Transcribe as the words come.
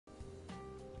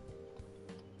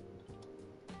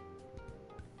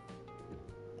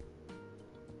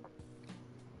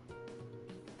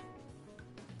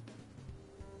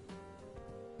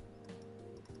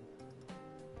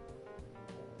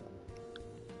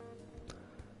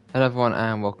Hello everyone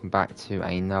and welcome back to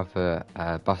another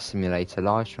bus simulator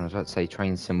live stream. I was about to say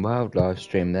Train Sim World live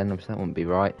stream then, obviously that wouldn't be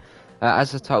right.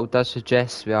 As the title does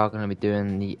suggest, we are going to be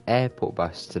doing the airport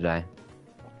bus today.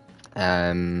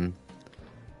 So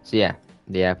yeah,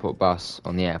 the airport bus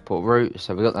on the airport route.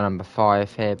 So we got the number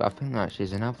 5 here, but I think there actually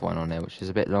is another one on there which is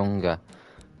a bit longer.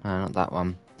 No, not that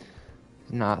one.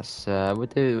 No, that's, we'll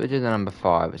do the number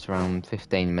 5. It's around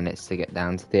 15 minutes to get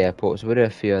down to the airport, so we'll do a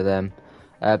few of them.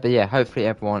 But yeah, hopefully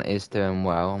everyone is doing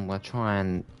well. I'm going to try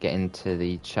and get into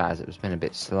the chat as it's been a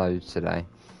bit slow today.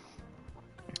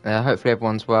 Hopefully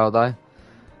everyone's well though.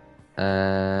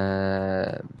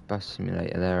 Bus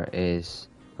simulator, there it is.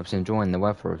 I was enjoying the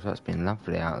weather, so it's been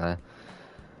lovely out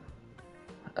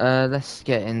there. Let's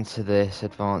get into this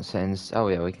advanced settings. Oh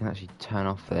yeah, we can actually turn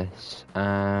off this.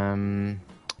 I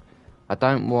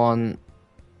don't want...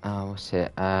 Oh, what's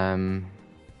it? I don't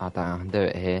know, I can do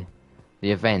it here.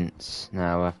 The events.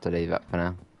 No, we'll have to leave that for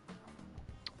now.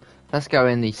 Let's go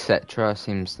in the Cetra.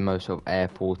 Seems the most sort of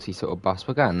airporty sort of bus.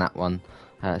 We'll go in that one.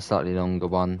 Slightly longer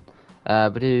one. We'll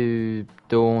do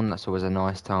Dawn. That's always a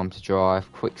nice time to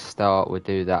drive. Quick start. We'll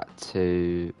do that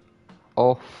to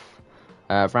off.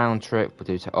 Round trip. We'll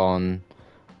do to on.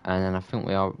 And then I think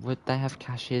we are... Would they have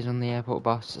cashiers on the airport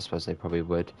bus? I suppose they probably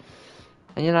would.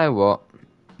 And you know what?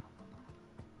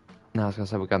 No, I was going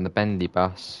to say we're going the bendy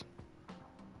bus.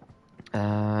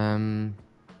 I'm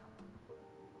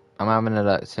having a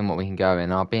look, seeing what we can go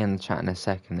in. I'll be in the chat in a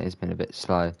second. It's been a bit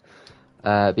slow.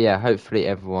 But yeah, hopefully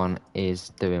everyone is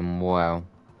doing well.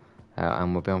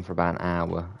 And we'll be on for about an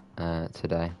hour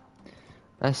today.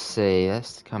 Let's see.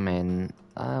 Let's come in.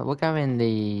 We'll go in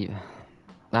the...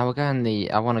 No, we'll go in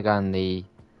the... I want to go in the...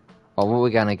 Oh, what we're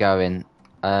going to go in...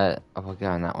 we'll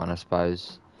go in that one, I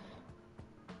suppose.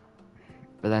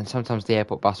 But then sometimes the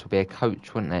airport bus will be a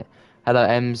coach, wouldn't it? Hello,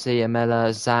 MZ,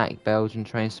 Amela, Zach, Belgian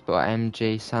Transport,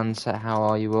 MG, Sunset, how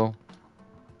are you all?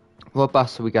 What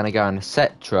bus are we going to go in, a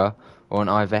Cetra or an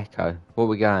Iveco? What are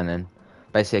we going in?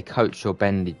 Basically a coach or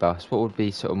bendy bus. What would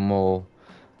be sort of more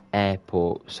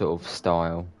airport sort of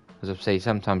style? Because obviously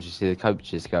sometimes you see the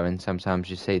coaches going, sometimes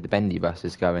you see the bendy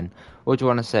buses going. What do you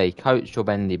want to see, coach or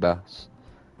bendy bus?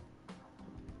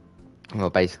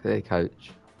 Well, basically a coach.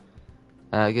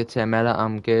 Good to Amela,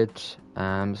 I'm good.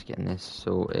 Just getting this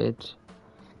sorted.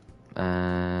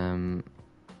 That's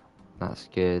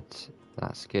good.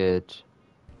 That's good.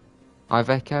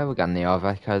 Iveco, we're getting the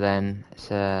Iveco then. It's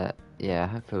yeah,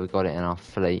 hopefully we got it in our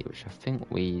fleet, which I think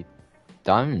we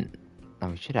don't. Oh,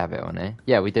 we should have it on here.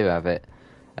 Yeah, we do have it.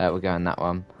 We're going that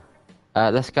one.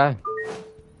 Let's go.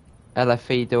 Ella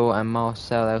Fedor and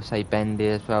Marcel, they'll say Bendy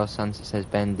as well. Sunset says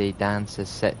Bendy. Dan says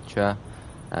Cetra.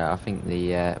 I think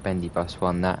the bendy bus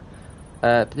won that.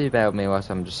 Do bear with me whilst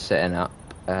I'm just setting up.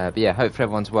 But yeah, hopefully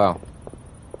everyone's well.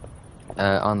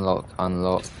 Unlock. And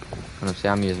obviously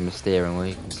I'm using my steering wheel,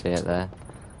 you can see it there.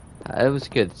 It was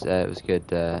good, good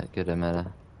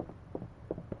Amela.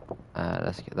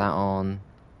 Let's get that on.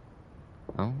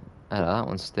 Oh, hello, that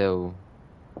one's still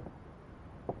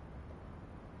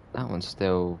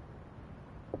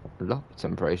locked,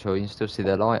 I'm pretty sure. You can still see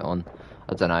the light on.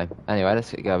 I don't know. Anyway,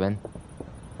 let's get going.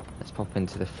 Let's pop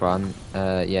into the front.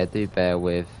 Yeah, do bear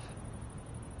with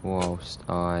whilst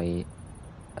I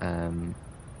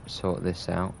sort this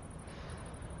out.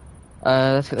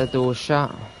 Let's get the door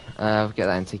shut. We'll get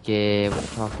that into gear. With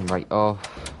the parking brake off.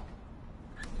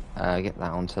 Get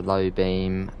that onto low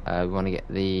beam. We want to get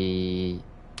the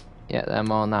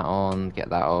them on, that on. Get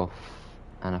that off,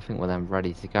 and I think we're then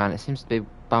ready to go. And it seems to be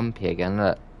bumpy again.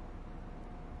 Look,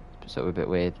 it's sort of a bit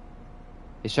weird.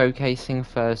 It's showcasing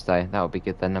Thursday. That would be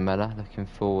good then, Amela. Looking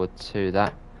forward to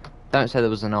that. Don't say there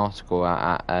was an article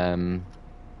at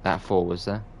 4, was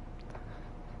there?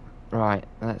 Right,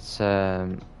 let's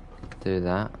do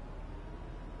that.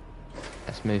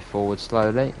 Let's move forward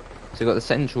slowly. So we've got the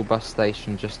central bus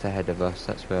station just ahead of us.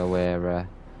 That's where we're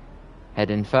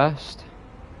heading first.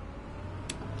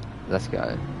 Let's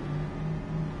go.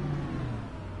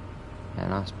 Yeah,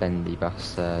 nice bendy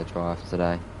bus drive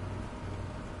today.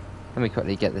 Let me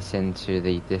quickly get this into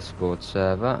the Discord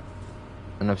server.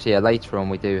 And obviously, yeah, later on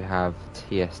we do have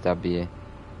TSW.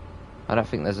 I don't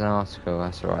think there's an article,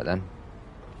 that's alright then.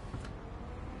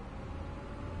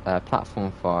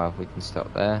 Platform 5, we can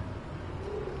stop there.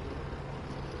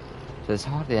 So there's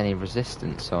hardly any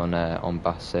resistance on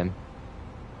bus sim.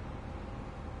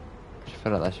 I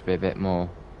feel like there should be a bit more.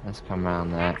 Let's come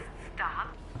round there.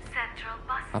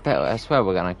 I swear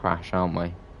we're going to crash, aren't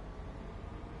we?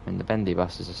 I mean, the bendy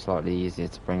buses are slightly easier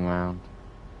to bring round.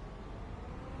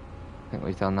 I think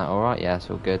we've done that alright. Yeah, it's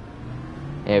all good.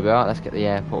 Here we are. Let's get the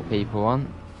airport people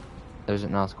on. There isn't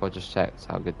an article, I just checked.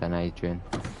 How good then, Adrian.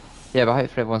 Yeah, but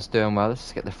hopefully everyone's doing well. Let's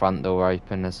just get the front door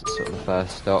open as sort of the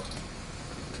first stop.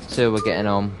 See what we're getting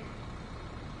on.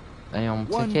 Any on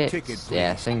tickets? Ticket,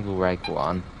 Yeah, single reg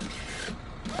 1. You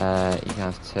can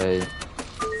have 2.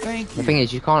 Thank you. The thing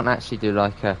is, you can't actually do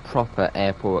like a proper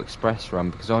airport express run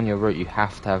because on your route you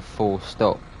have to have 4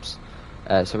 stops.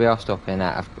 So we are stopping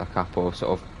at a couple of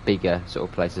sort of bigger sort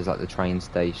of places like the train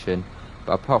station.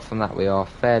 But apart from that, we are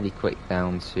fairly quick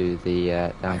down to the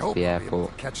airport. I'll be able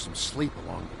to catch some sleep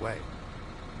along the way.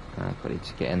 But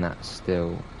just getting that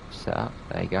still set up.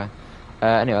 There you go.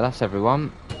 Anyway, that's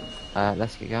everyone.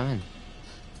 Let's get going.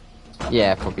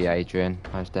 Yeah, probably Adrian,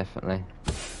 most definitely.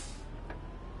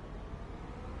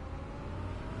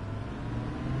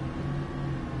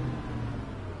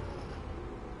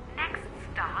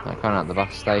 Going out the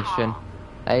bus station.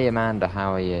 Hey Amanda,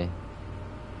 how are you?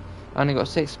 Only got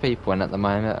 6 people in at the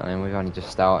moment. I mean, we've only just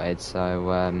started,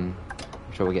 so I'm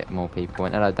sure we'll get more people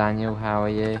in. Hello Daniel, how are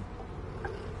you?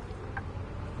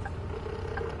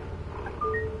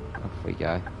 Off we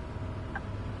go.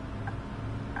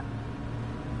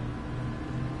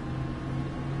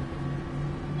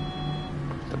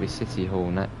 It'll be City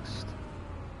Hall next.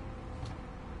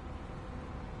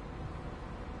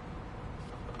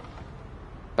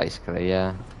 Basically,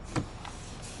 yeah. I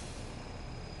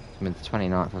mean, the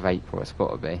 29th of April, it's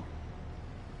got to be.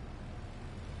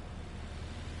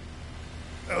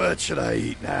 What should I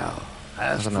eat now?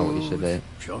 Fast I don't know food, what you should do.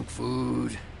 junk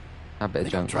food. A bit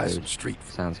of junk try food. some street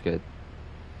food. Sounds good.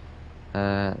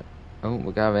 Oh,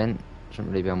 we're going. Shouldn't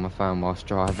really be on my phone whilst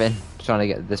driving. Just trying to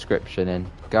get the description in.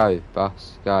 Go,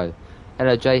 bus, go.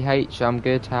 Hello, JH. I'm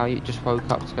good. How are you? Just woke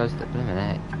up to go to the blooming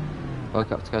heck.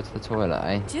 Woke up to go to the toilet,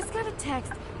 eh? Just got a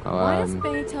text. Oh, what is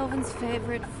Beethoven's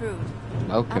favorite fruit?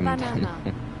 Welcome. A banana.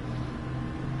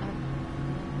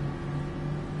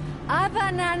 A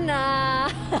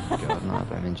banana. God, not a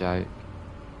blooming joke.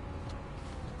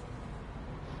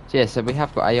 So yeah, so we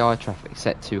have got AI traffic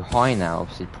set to high now.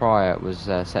 Obviously, prior it was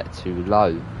set to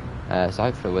low. So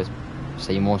hopefully we'll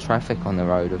see more traffic on the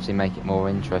road. Obviously, make it more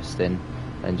interesting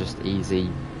than just easy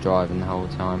driving the whole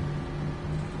time.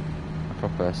 A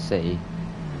proper city.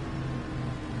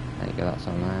 There you go, that's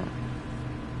on that.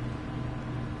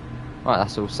 Right,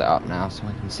 that's all set up now, so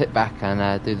we can sit back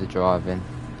and do the driving.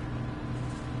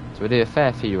 So we'll do a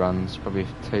fair few runs, probably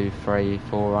 2, 3,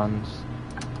 4 runs.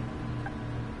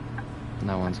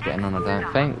 No one's getting on, I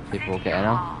don't think. People are getting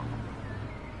on.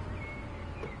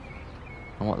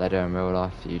 And what they do in real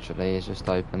life usually is just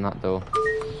open that door.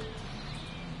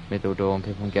 Middle door and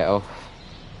people can get off.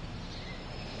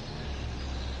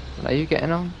 Are you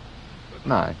getting on?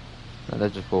 No. No, they're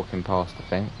just walking past, I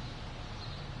think.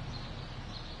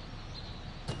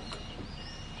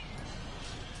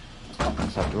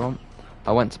 That's everyone.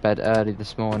 I went to bed early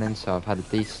this morning, so I've had a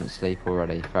decent sleep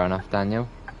already. Fair enough, Daniel.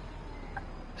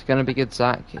 It's going to be good,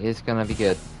 Zach. It is going to be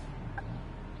good.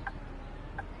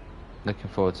 Looking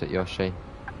forward to it, Yoshi.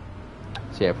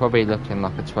 So yeah, probably looking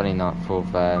like a 29th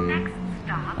of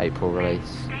April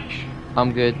release.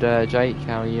 I'm good, Jake.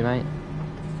 How are you, mate?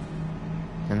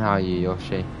 And how are you,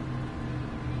 Yoshi?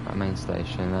 At main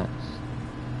station, that's...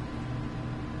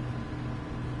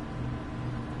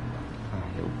 Oh,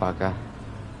 little bugger.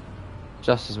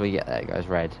 Just as we get there, it goes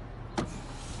red. Oh,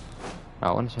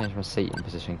 I want to change my seating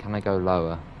position. Can I go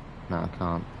lower? No, I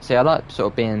can't. See, I like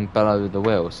sort of being below the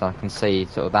wheel, so I can see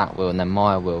sort of that wheel and then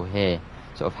my wheel here,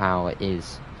 sort of how it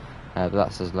is. But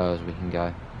that's as low as we can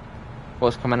go.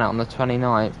 What's coming out on the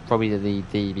 29th? Probably the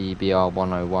DBBR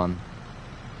 101.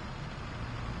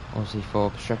 Aussie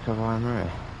 4 Strecker Rhymer.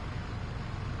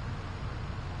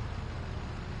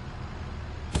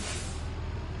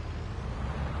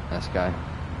 Let's go.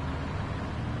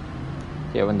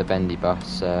 Yeah, we're in the bendy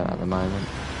bus at the moment.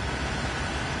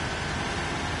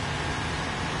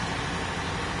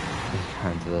 He's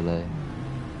going to the loo.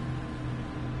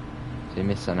 So you're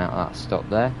missing out that stop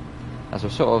there. As we're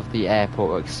sort of the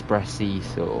airport expressy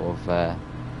sort of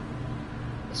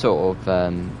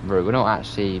route. We're not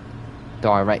actually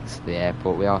direct to the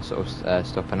airport. We are sort of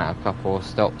stopping at a couple of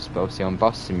stops. But obviously on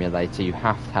Bus Simulator, you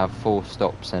have to have 4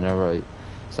 stops in a route.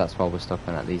 So that's why we're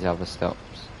stopping at these other stops.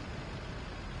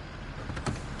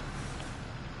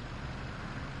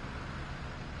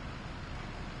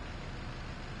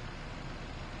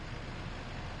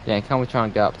 Yeah, can we try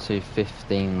and get up to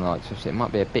 15 likes? Obviously it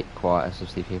might be a bit quiet as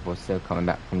obviously people are still coming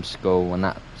back from school and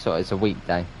that sort of, it's a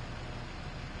weekday.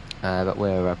 But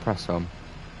we're press on.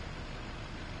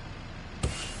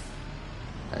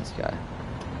 Let's go.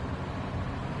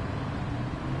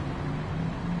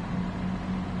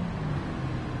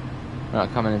 Right,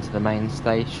 coming into the main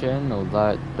station,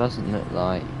 although it doesn't look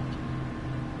like...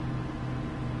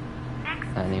 Next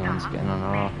Anyone's getting on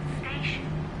or off.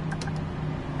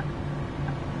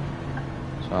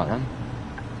 It's right then.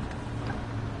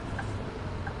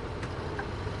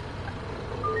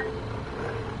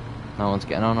 No one's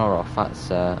getting on or off, that's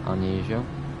unusual.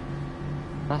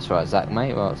 That's right, Zach,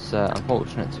 mate. Well, it's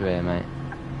unfortunate to hear, mate.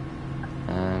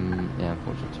 Yeah,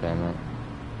 unfortunate to hear, mate.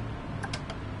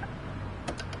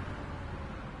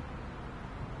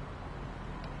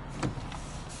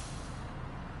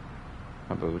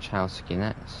 Probably Wachowski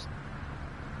next.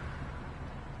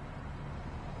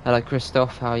 Hello,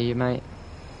 Christoph. How are you, mate?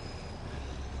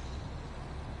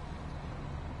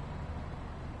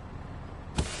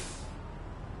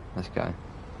 Let's go.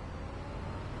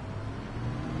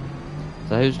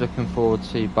 So who's looking forward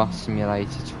to Bus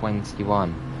Simulator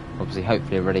 21? Obviously,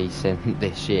 hopefully releasing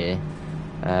this year.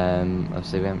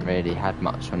 Obviously we haven't really had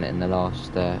much on it in the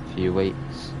last few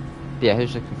weeks. But yeah,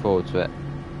 who's looking forward to it?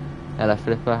 Hello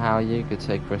Flipper, how are you? Good to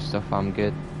see Christoph, I'm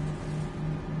good.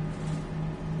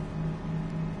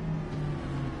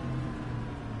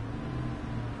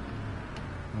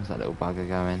 Where's that little bugger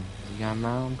going? Is he going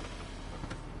round?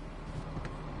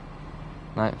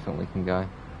 No, I think we can go.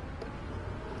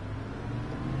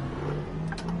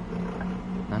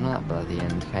 No, not that bloody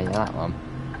indicator, that one.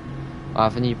 I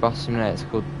have a new bus simulator, it's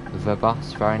called The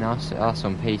Bus, very nice. That's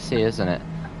on PC, isn't it?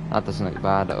 That doesn't look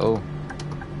bad at all.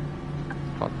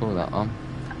 Quite cool, that one.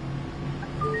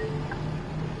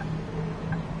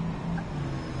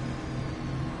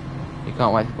 You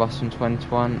can't wait for Bus Sim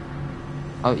 21.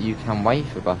 Oh, you can wait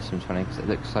for Bus Sim 20 because it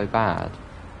looks so bad.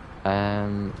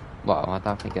 Well, I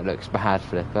don't think it looks bad,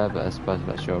 Flipper, but I suppose if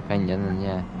that's your opinion, then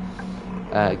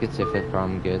yeah. Good to see Flipper,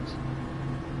 I'm good.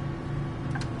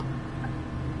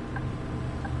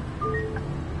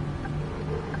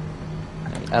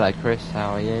 Hello Chris,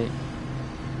 how are you?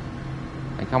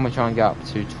 And can we try and get up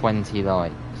to 20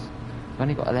 likes? We've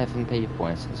only got 11 people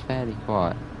in it, so it's fairly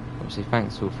quiet. Obviously,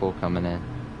 thanks all for coming in.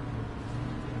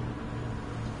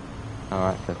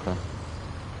 Alright, Flipper.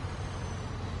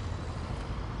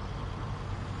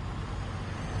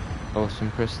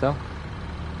 Awesome, Crystal.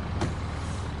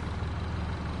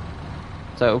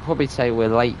 So it'll probably say we're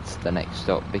late to the next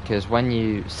stop, because when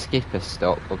you skip a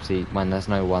stop, obviously when there's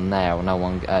no one there or no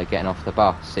one getting off the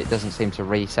bus, it doesn't seem to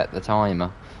reset the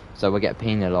timer. So we'll get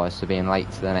penalised for being late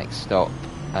to the next stop,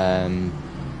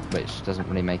 which doesn't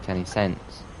really make any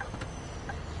sense.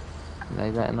 Are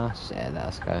they letting us? Yeah, let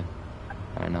us go.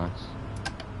 Very nice.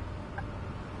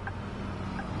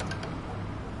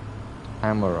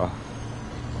 And we're off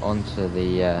onto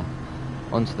the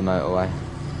motorway.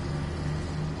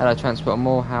 Hello Transport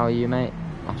More, how are you, mate?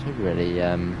 I should really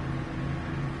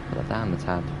put it down the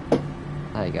tab.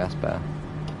 There you go, that's better.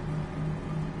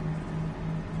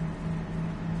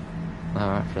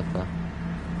 Alright, Flipper.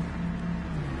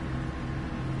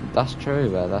 That's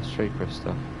true,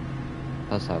 Christoph. It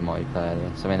does have multiplayer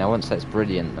this. I mean, I won't say it's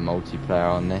brilliant, the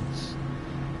multiplayer on this.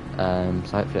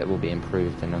 So hopefully it will be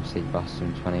improved in obviously Bus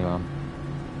Sim 21.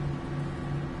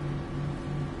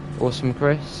 Awesome,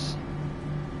 Chris.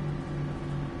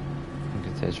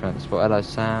 Good to Transport. Hello,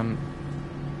 Sam.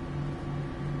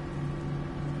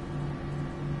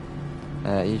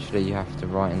 Usually you have to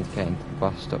right indicate into the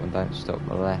bus stop and don't stop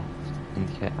the left.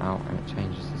 Indicate out and it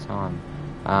changes the time.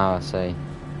 Oh, I see.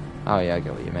 Oh yeah, I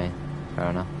get what you mean. Fair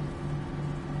enough.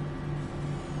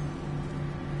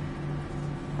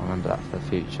 I'll remember that for the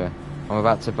future. I'm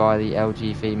about to buy the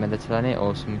LGV Military.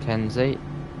 Awesome, Kenzie.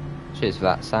 Cheers for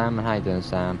that, Sam. And how you doing,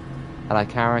 Sam? Hello,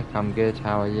 Carrick. I'm good.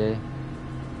 How are you?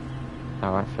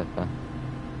 Alright, Flipper.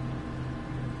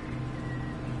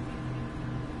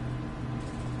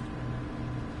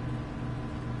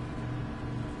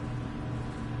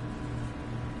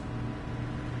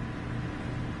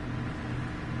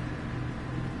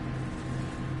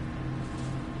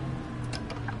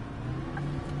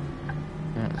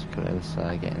 Yeah, let's put this,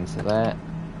 get into there.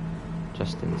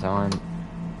 Just in time.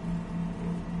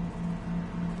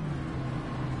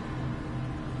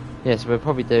 Yeah, so we'll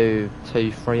probably do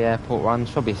 2-3 airport runs,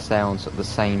 probably stay on sort of the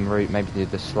same route, maybe do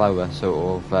the slower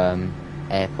sort of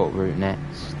airport route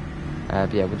next.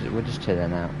 But yeah, we're just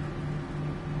chilling out.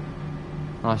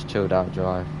 Nice chilled out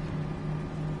drive.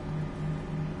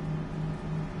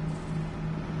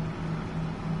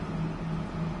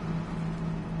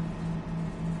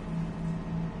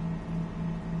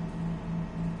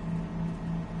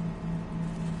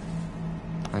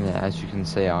 And yeah, as you can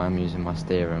see, I am using my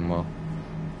steering wheel.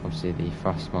 Obviously the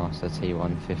Thrustmaster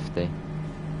T150.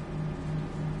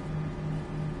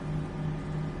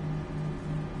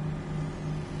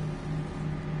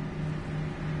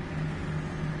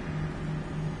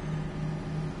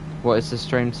 What is the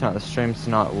stream tonight? The stream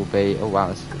tonight will be... Oh wow,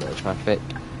 this is a bit of traffic.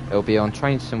 It'll be on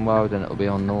Trainton World and it'll be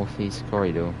on North East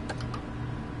Corridor.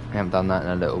 I haven't done that in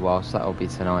a little while, so that'll be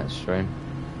tonight's stream.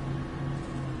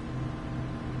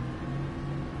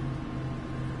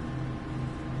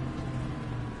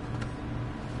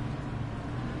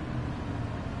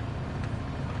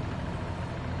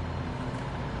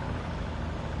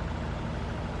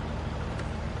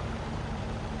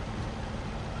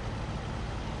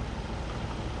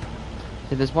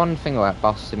 See, there's one thing about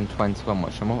Bus Sim 21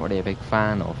 which I'm not really a big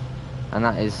fan of, and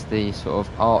that is the sort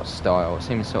of art style. It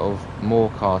seems sort of more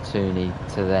cartoony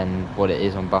to than what it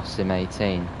is on Bus Sim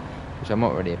 18, which I'm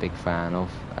not really a big fan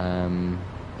of,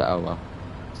 but oh well,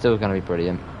 still going to be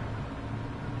brilliant.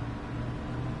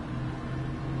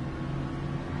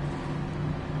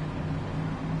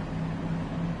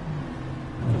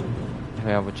 Here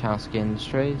we have Wachowski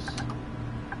Industries.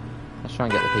 Let's try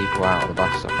and get the people out of the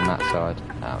bus stop on that side.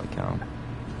 Ah, we can't.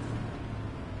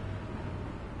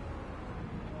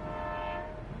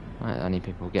 Right, only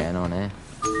people getting on here.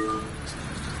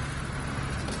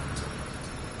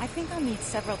 I think I'll need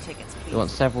several tickets, please. You want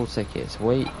several tickets?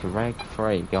 Week, reg,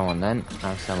 free. Go on then.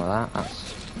 Have some of that.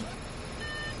 That's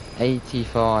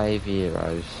 85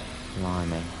 euros.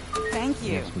 Blimey. Thank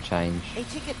you. Get some change. A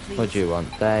ticket, please. What do you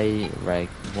want? Day, reg,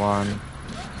 1.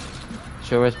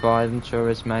 Tourist buy them,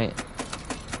 tourist mate.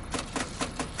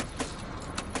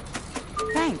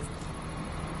 Thanks.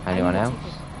 Anyone else?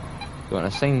 You want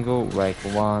a single, reg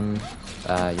 1.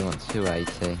 You want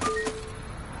 280.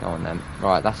 Go on then.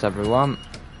 Right, that's everyone.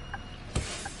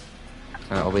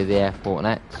 And it'll be the airport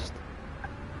next.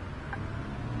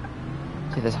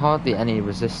 See, there's hardly any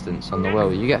resistance on the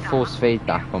wheel. You get force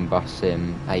feedback on Bus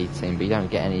Sim 18, but you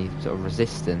don't get any sort of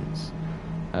resistance.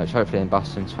 Which hopefully in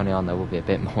Bus Sim 21 there will be a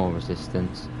bit more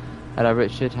resistance. Hello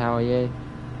Richard, how are you?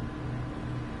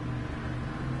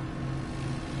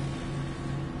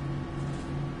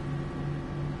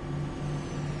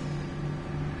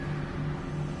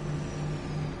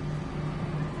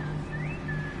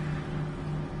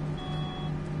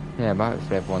 Yeah, but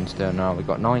hopefully everyone's doing well. We've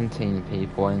got 19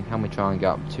 people in. Can we try and get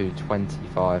up to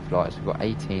 25 flights? We've got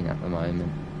 18 at the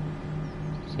moment.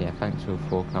 So yeah, thanks all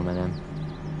for coming in.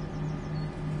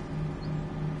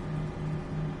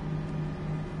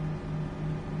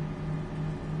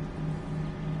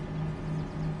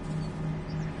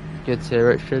 Good to hear,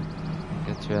 Richard.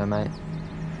 Good to hear, mate.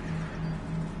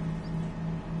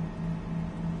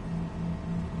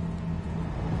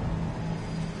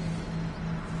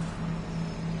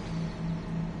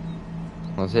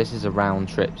 Well, so this is a round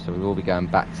trip, so we will be going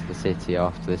back to the city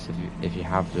after this if you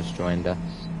have just joined us.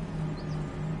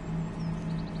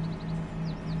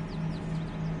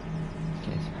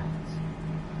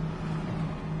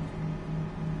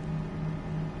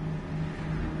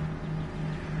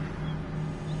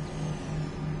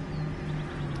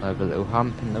 Over a little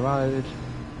hump in the road.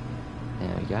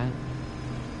 There we go. And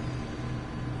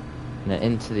then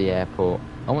into the airport.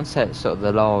 I wouldn't say it's sort of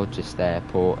the largest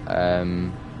airport,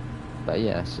 but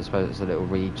yes, I suppose it's a little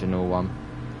regional one.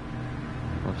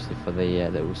 Obviously for the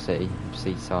little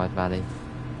seaside valley.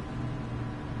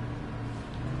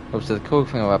 Obviously the cool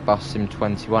thing about Bus Sim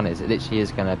 21 is it literally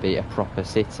is going to be a proper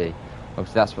city.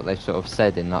 Obviously that's what they've sort of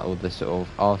said in like all the sort of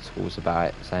articles about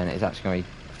it, saying it's actually going to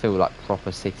feel like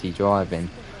proper city driving.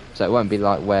 So it won't be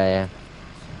like where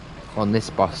on this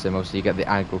bus sim obviously you get the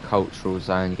agricultural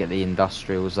zone, you get the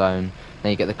industrial zone,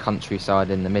 then you get the countryside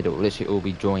in the middle. It'll literally all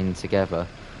be joined together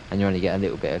and you only get a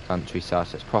little bit of countryside,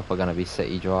 so it's proper going to be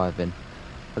city driving.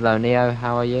 Hello Neo,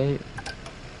 how are you?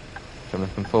 Which I'm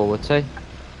looking forward to.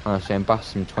 Honestly, when Bus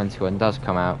Sim 21 does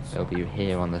come out, it'll be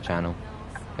here on the channel.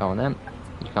 Go on then.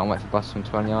 You can't wait for Bus Sim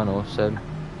 21, awesome.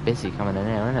 Busy coming in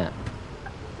here, isn't it?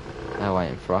 They're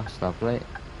waiting for us, lovely.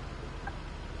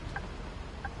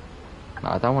 No,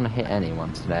 I don't want to hit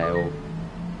anyone today or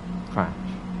crash.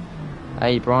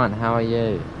 Hey Brian, how are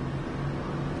you?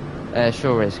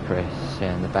 Sure is Chris,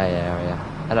 yeah, in the Bay Area.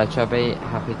 Hello Chubby,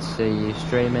 happy to see you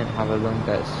streaming. Have a long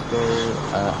day at school.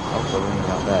 I've got a ring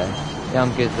out there. Yeah,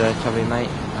 I'm good Chubby mate,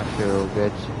 I feel all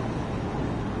good.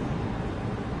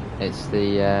 It's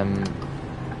the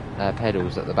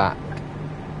pedals at the back.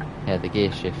 Yeah, the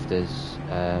gear shifters,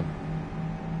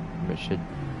 which should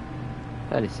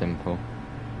fairly simple.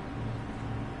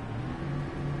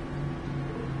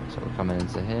 So we're coming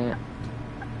into here.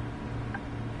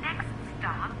 Next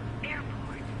stop,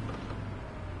 airport.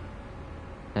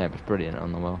 Yeah, it was brilliant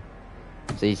on the wheel.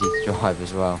 It's easy to drive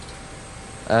as well.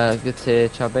 Good to hear,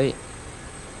 Chubby.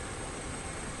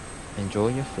 Enjoy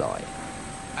your flight.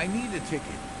 I need a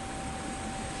ticket.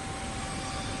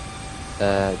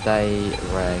 Day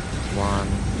reg 1.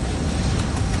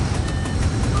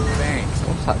 Thanks.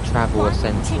 What's that travel One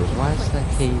essentials? ticket, Why is there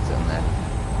please. keys on there?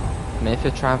 I mean, if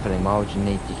you're travelling, why would you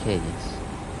need your keys?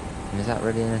 And is that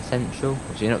really an essential?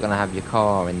 Because you're not going to have your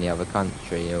car in the other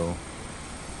country, or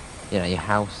you know, your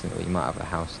house, or you might have a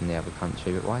house in the other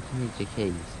country, but why do you need your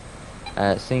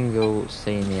keys? Single,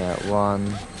 senior, 1,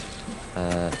 20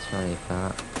 for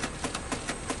that.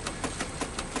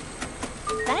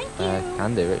 Thank you.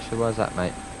 Can do, Richard, where's that,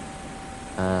 mate?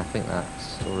 I think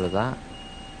that's all of that.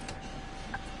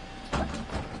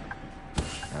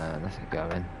 Let's get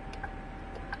going.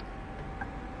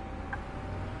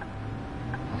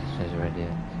 She's ready.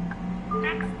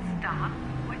 Next stop,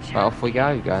 which Well, off we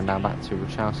go, going down back to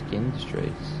Wachowski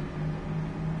Industries.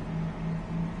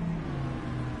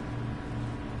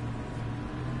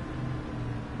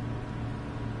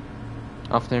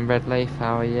 Afternoon, Redleaf,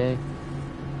 how are you?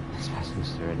 This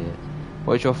passenger idiot.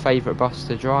 What is your favourite bus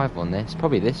to drive on this?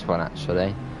 Probably this one,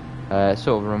 actually. It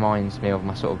sort of reminds me of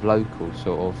my sort of local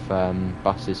sort of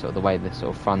buses, sort of the way the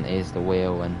sort of front is, the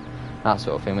wheel and that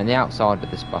sort of thing. When the outside of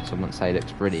this bus, I wouldn't say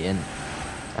looks brilliant,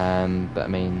 but I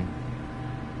mean,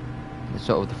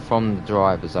 sort of from the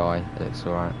driver's eye, it looks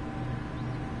alright.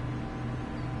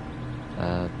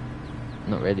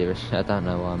 Not really, I don't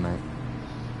know why, mate.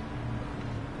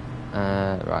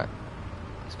 Right,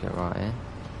 let's get right here.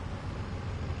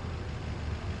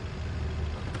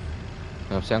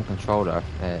 Obviously on controller,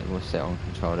 we'll sit on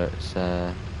controller, it's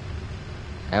L1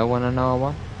 and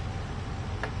R1.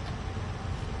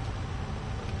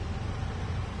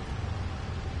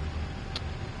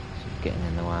 It's getting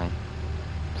in the way.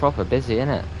 Proper busy,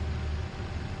 innit?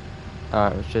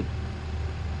 Alright, we should...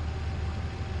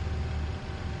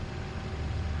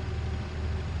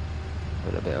 A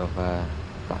little bit of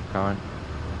black currant.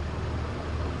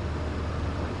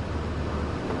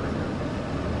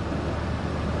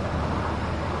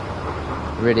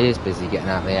 It really is busy getting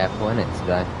out of the airport, isn't it,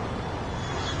 today?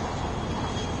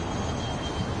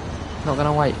 Not going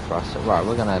to wait for us. Right,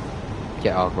 we're going to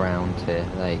get our ground here.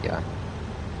 There you go.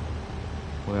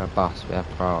 We're a bus, we have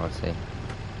priority.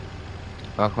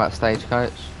 Welcome back,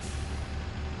 Stagecoach.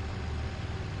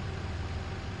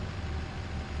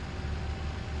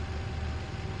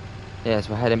 Yes,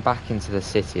 we're heading back into the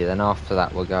city, then after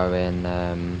that we're going,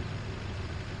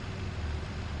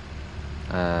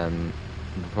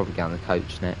 we'll probably get on the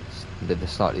coach next, the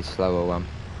slightly slower one.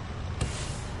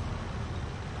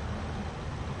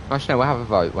 Actually no,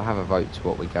 we'll have a vote to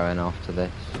what we're going after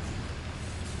this.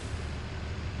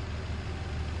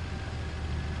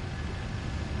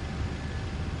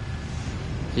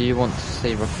 Do you want to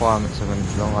see requirements of a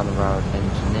Long Island Railroad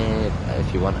engineer?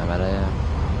 If you want them, yeah.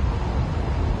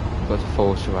 Got to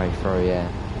force your way through, yeah.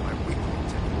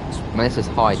 I mean, this is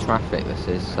high traffic, this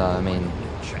is, I mean,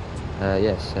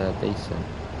 yes, decent.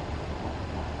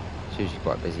 It's usually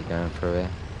quite busy going through here.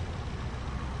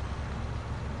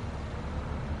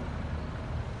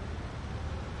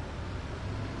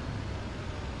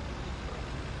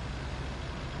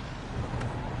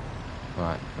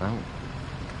 Right, now.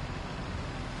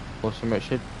 Awesome,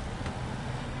 Richard.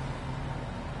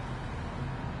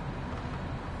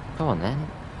 Come on then.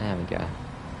 There we go.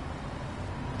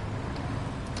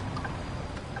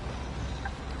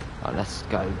 Right, let's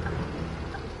go.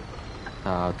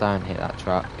 Oh, don't hit that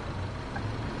truck.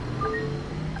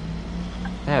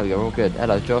 There we go, all good.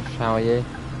 Hello Josh, how are you?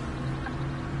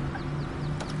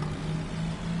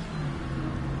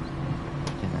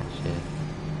 Doing that shit.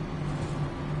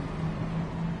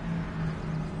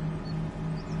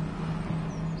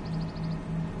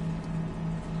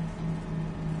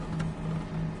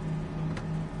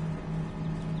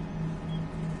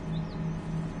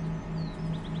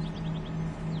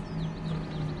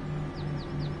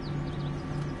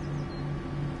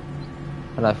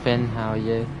 Hello Finn, how are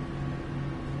you?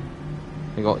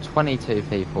 We got 22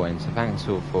 people in, so thanks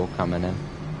all for coming in.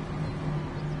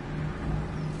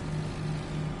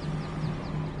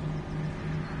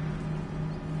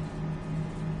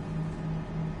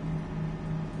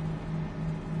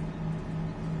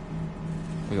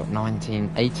 We got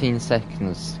 18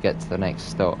 seconds to get to the next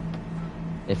stop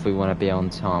if we want to be on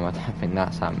time. I don't think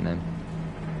that's happening.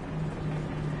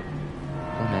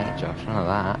 Wait a minute, Josh, none of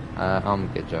that. I'm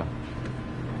good, Josh.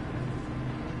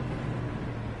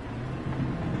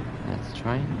 That's the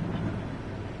train.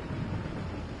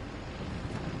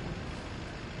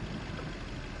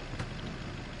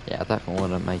 Yeah, I definitely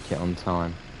want to make it on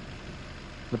time.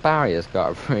 The barriers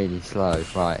got really slow.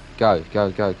 Right, go,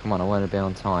 go, go. Come on, I want to be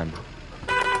on time.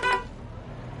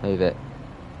 Move it.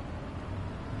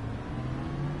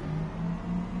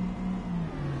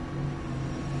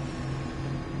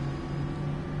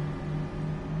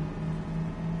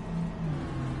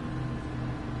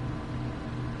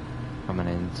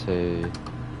 to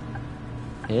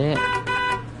here.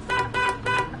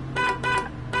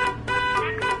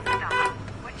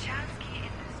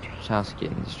 Wachowski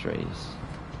Industries.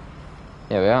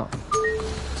 Here we are.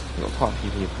 We've got quite a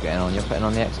few people getting on. You're putting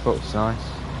on the Xbox, nice.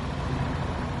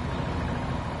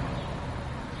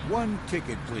 One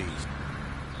ticket, please.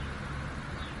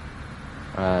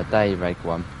 Day reg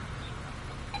 1.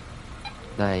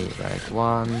 Day reg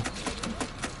 1.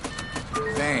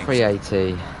 Thanks.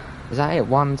 380. Is that it?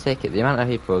 One ticket? The amount of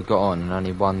people who got on and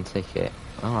only one ticket.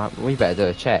 Alright, we better do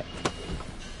a check.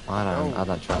 I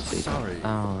don't trust these. Sorry.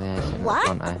 Oh, yeah, it's in the What?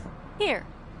 front, eh? Here.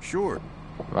 Sure.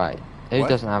 Right. Who What?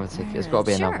 doesn't have a ticket? There's got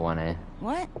to be Sure. another one here.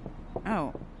 What?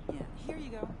 Oh. Yeah, here you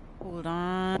go. Hold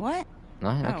on. What? No?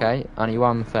 Oh. Okay. Only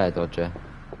one fare dodger.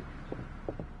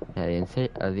 Yeah,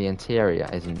 the interior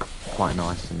isn't quite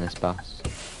nice in this bus.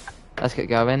 Let's get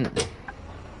going.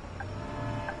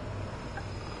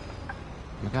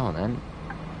 Go on then.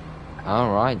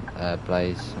 Alright,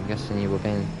 Blaze. I'm guessing you were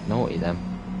being naughty then.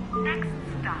 Next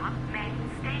stop, main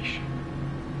station.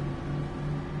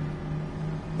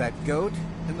 That goat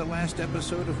in the last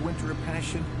episode of Winter of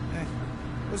Passion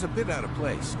was a bit out of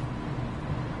place.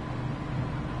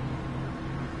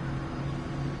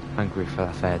 Hungry for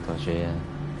that fare dodger, yeah.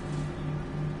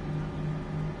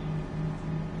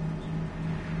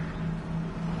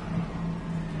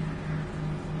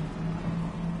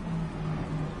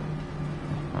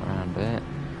 Around it.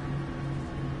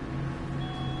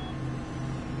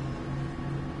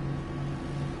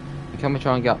 Can we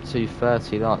try and get up to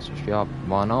 30 lights, which we are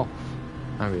one off?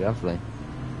 That'd be lovely.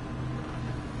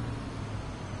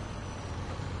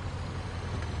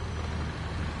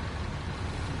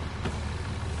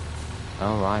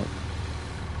 Alright.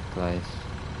 Place.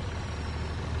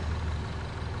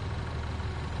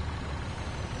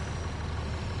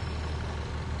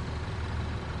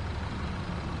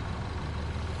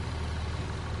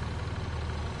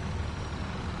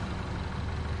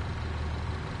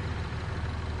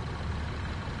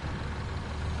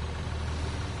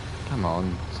 Come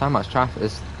on, so much traffic,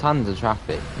 there's tons of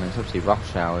traffic, and it's obviously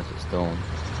rush hours, it's dawn.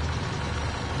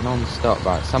 Non-stop,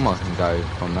 right, someone can go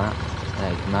from that.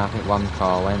 There you go, I think one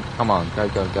car went. Come on, go,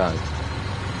 go, go.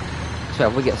 So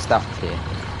if we get stuck here.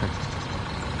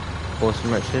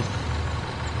 Awesome, Richard.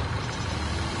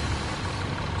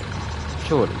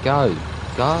 Surely, go,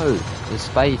 go. There's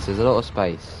space, there's a lot of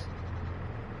space.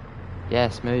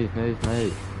 Yes, move, move,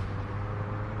 move.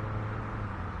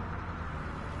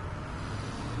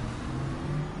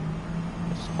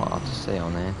 It's quite hard to see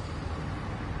on there.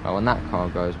 Right, when that car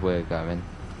goes, we're going.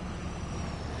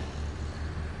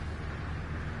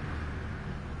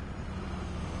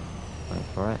 Wait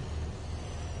for it.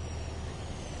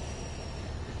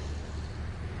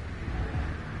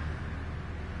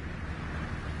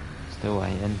 Still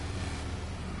waiting.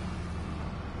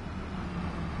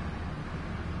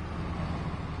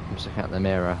 I'm just looking at the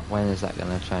mirror. When is that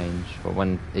going to change? Or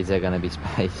when is there going to be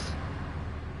space?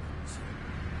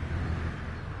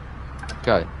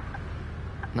 Go.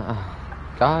 No.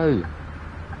 Go!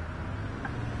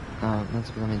 No, there's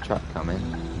a blooming truck coming.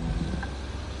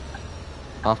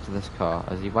 After this car.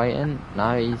 Is he waiting?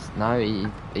 No,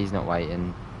 he's not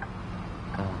waiting.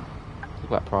 Talk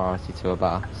about priority to a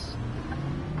bus.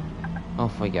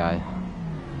 Off we go.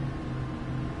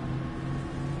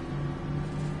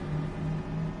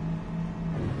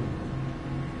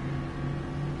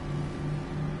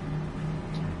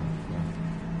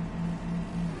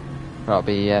 Right, it'll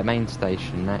be main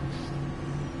station next.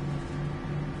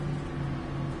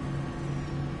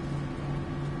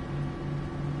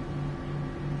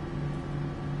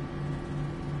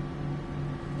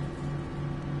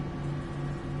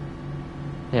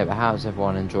 Yeah, but how's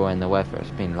everyone enjoying the weather? It's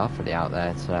been lovely out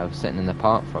there today. I was sitting in the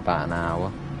park for about an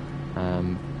hour.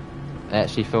 It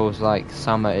actually feels like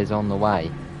summer is on the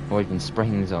way, or even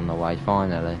spring's on the way,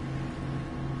 finally.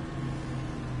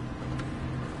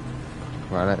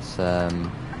 Right, let's hop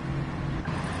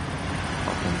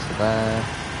into there.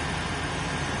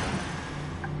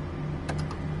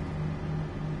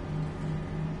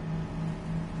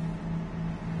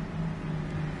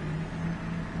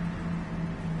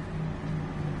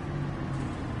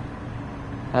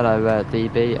 Hello,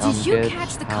 DB. I'm Did you good.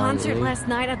 catch the How are concert you? last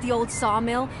night at the old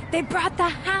sawmill? They brought the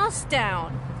house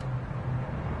down.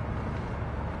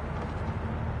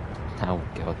 Oh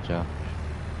God, Josh.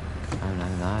 Oh no,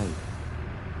 no.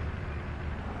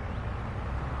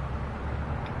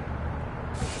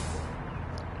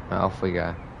 Right, off we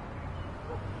go.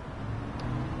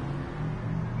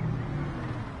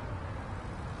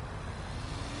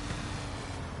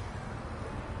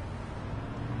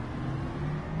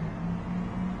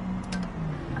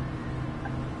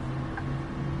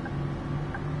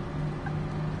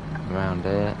 around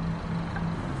here.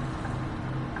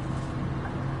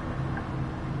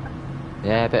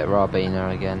 Yeah, a bit of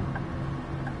Ribena again.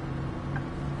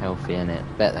 Healthy, innit?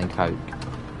 Better than Coke.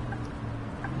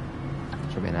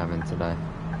 Which I've been having today.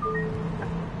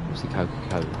 Obviously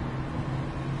Coca-Cola.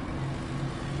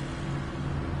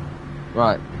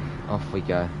 Right, off we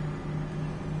go.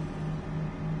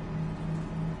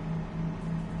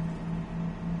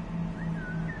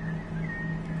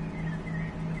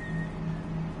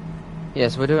 Yeah,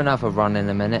 so we'll do another run in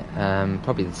a minute,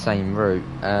 probably the same route,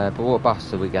 but what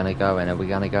bus are we going to go in? Are we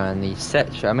going to go in the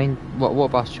set show? I mean,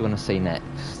 what bus do you want to see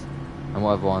next? And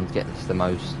whatever one gets the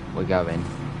most, we're going.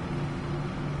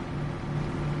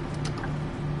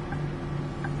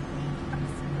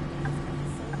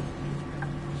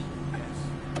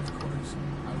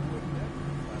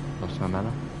 What's my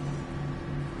manner?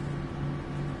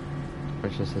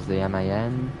 Richard says the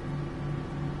MAN.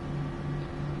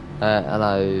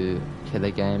 Hello,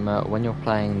 Killer Gamer. When you're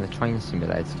playing the train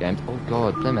simulator games, oh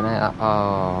god, blimmin' out!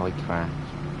 Oh, we crashed.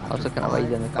 I was looking at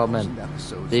reading in the comment.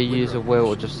 Do you use a wheel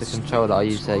or just a controller? I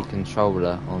use a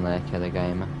controller on there, Killer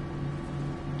Gamer.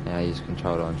 Yeah, I use a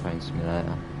controller on Train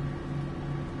Simulator.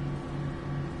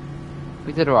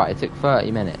 We did alright. It took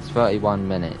 30 minutes, 31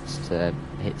 minutes to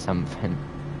hit something.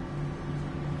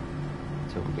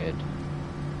 It's all good.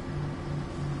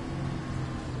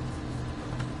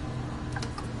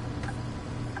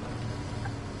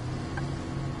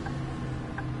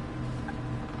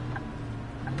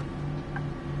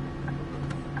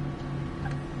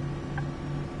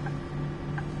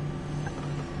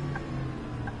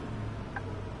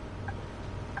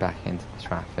 Back into the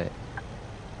traffic.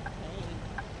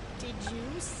 Did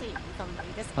you see the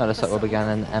latest Oh, looks like we'll be episode?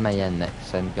 going in MAN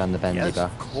next and going the bendy Yes,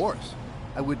 bus. of course.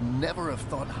 I would never have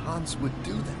thought Hans would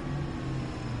do that.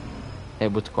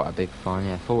 It was quite a big fine,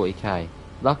 yeah, 40k.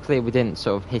 Luckily we didn't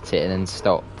sort of hit it and then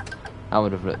stop. That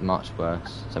would have looked much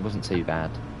worse, so it wasn't too bad.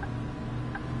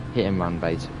 Hit and run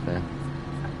basically.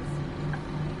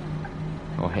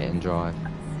 Or hit and drive.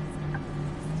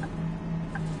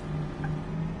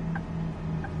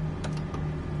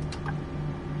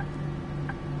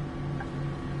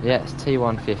 Yeah, it's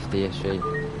T150 issue.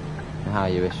 How are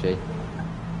you, issue?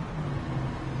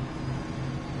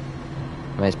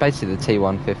 I mean, it's basically the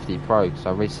T150 Pro, because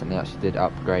I recently actually did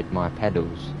upgrade my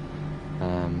pedals.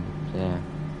 Yeah.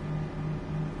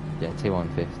 Yeah,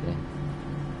 T150.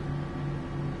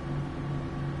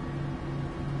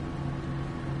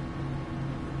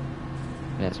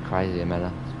 Yeah, it's crazy,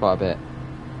 Miller. It's quite a bit.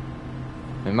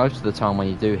 I mean, most of the time when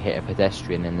you do hit a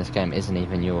pedestrian in this game, it isn't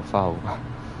even your fault.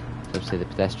 Obviously the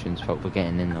pedestrian's fault for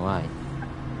getting in the way.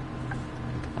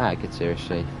 Ah, good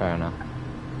seriously, fair enough.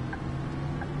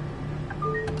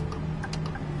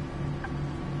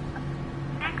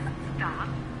 Next stop,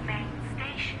 main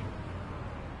station.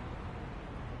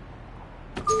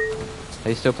 Are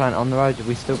you still playing on the road? Did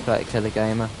we still play at Killer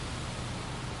Gamer?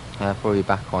 Probably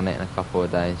back on it in a couple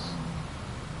of days.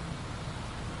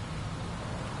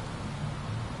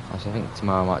 Also, I think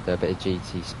tomorrow I might do a bit of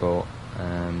GT Sport. So,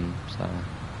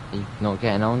 are you not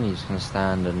getting on? You're just going to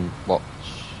stand and watch?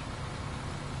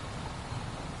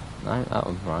 No? That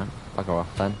was right. Bugger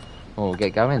off then. Oh, we'll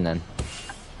get going then.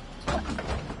 Just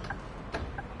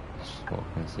walk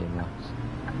and see the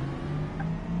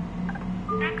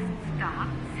Next stop,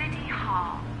 City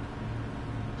Hall.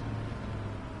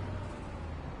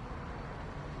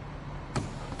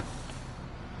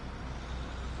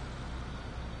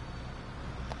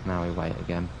 Now we wait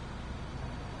again.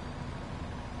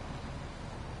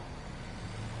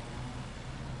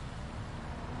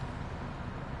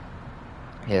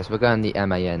 Yes, we're going the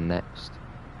MAN next.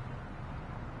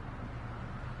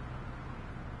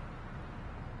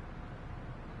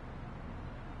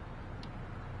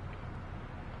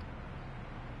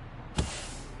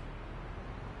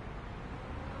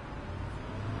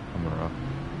 Camera off.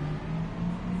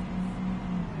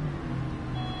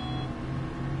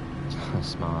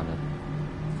 Smarter.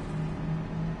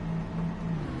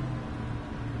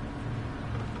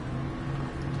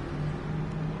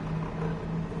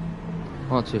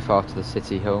 Not too far to the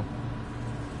City Hall.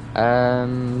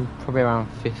 Probably around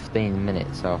 15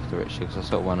 minutes after it, because I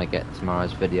sort of want to get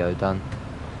tomorrow's video done,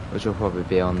 which will probably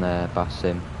be on the bus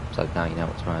sim, so now you know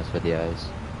what tomorrow's video is.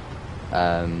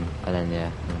 And then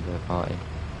yeah, we'll do a party.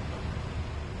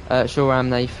 Sure,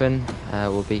 Nathan.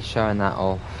 We'll be showing that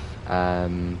off.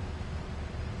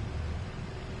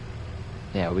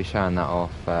 Yeah, we'll be showing that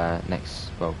off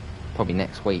probably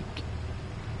next week.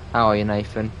 How are you,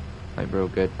 Nathan? Hope real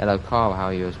good. Hello, Carl. How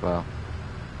are you as well?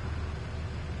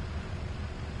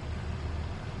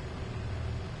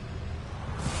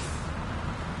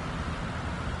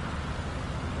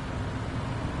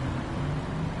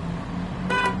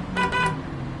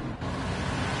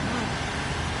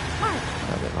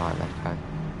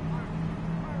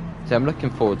 So I'm looking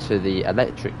forward to the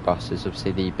electric buses,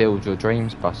 obviously the Build Your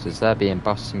Dreams buses. They'll be in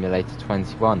Bus Simulator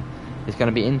 21. It's going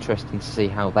to be interesting to see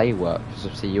how they work, because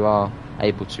obviously you are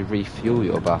able to refuel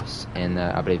your bus in,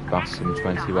 I believe, Bus Sim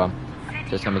 21.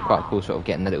 So it's going to be quite cool, sort of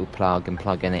getting the little plug and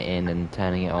plugging it in and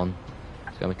turning it on.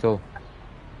 It's going to be cool.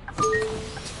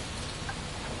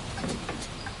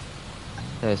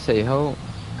 There's City Hall.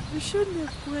 I shouldn't have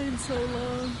played so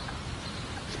long.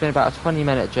 It's been about a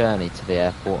 20-minute journey to the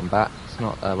airport and back. It's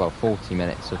not, well, 40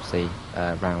 minutes, obviously,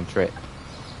 round trip.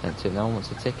 No one wants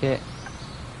a ticket.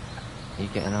 You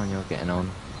getting on? You're getting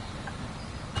on.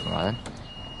 Alright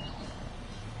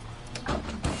then.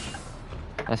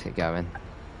 Let's get going.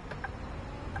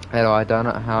 Hello, I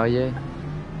Donut, how are you?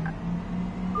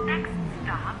 Next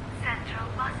stop, Central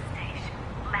Bus Station.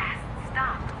 Last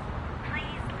stop.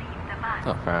 Please leave the bus.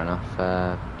 Oh, fair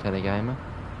enough, Kelly Gamer.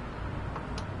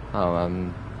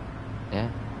 Oh, yeah.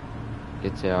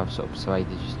 Good to hear. I've sort of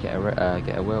persuaded you to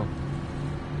get a wheel.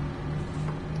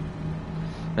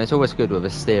 And it's always good with a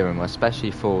steering wheel,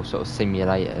 especially for sort of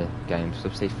simulator games.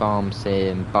 Obviously, farm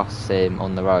sim, bus sim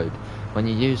on the road. When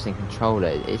you're using controller,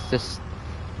 it's just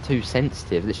too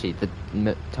sensitive. Literally,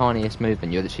 the tiniest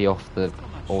movement, you're literally off the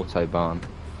autobahn.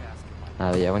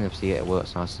 Yeah, when obviously you get it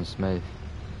works nice and smooth.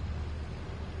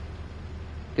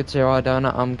 Good to hear, I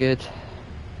Donut. I'm good.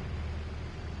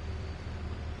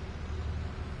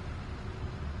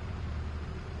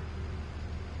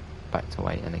 Back to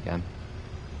waiting again.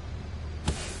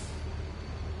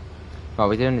 Right,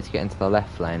 we do need to get into the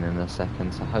left lane in a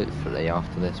second, so hopefully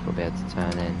after this we'll be able to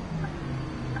turn in.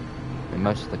 I mean,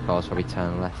 most of the cars probably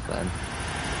turn left then.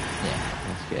 Yeah,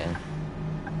 let's get in.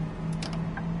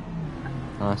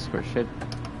 Nice, Richard.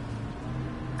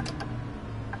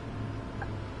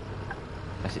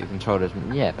 That's your controllers.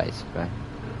 Yeah, basically.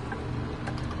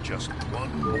 Just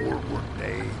one more work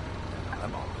day, and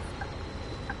I'm off.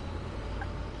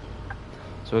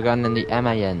 So we're going in the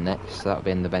MAN next, so that'll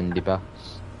be in the bendy bus.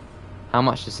 How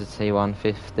much is the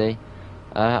T150?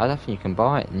 I don't think you can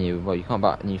buy it new. Well, you can't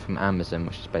buy it new from Amazon,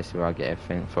 which is basically where I get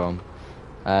everything from.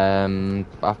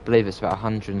 I believe it's about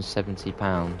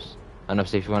 £170. And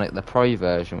obviously if you want the Pro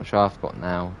version, which I've got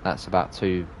now, that's about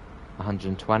 £120.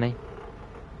 Next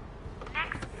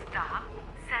stop,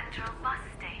 Central Bus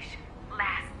Station.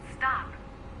 Last stop.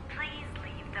 Please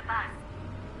leave the bus.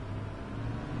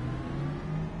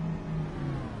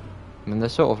 I mean,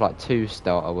 there's sort of like two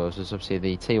starter wheels. There's obviously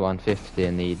the T150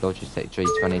 and the Logitech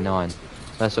G29.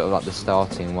 They're sort of like the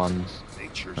starting ones.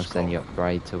 And then you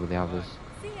upgrade to all the others.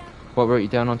 What route are you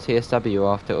doing on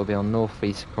TSW after? It will be on North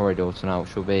East Corridor tonight,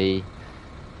 which will be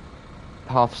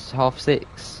half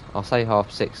 6. I'll say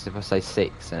half 6. If I say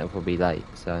 6, then it'll probably be late.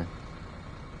 So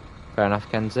fair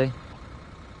enough, Kenzie.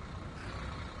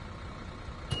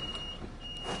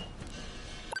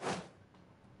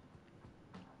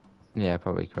 Yeah,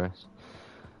 probably Chris.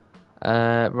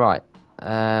 Right.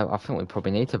 I think we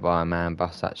probably need to buy a man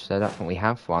bus, actually. I don't think we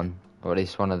have one. Or at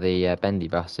least one of the bendy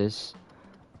buses.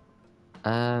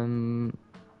 Oh,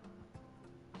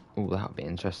 that'll be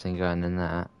interesting going in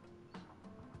that.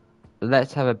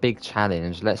 Let's have a big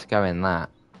challenge. Let's go in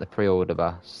that. The pre-order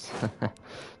bus.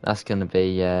 That's going to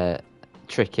be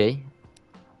tricky.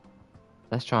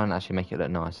 Let's try and actually make it look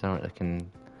nice. I don't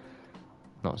looking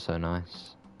not so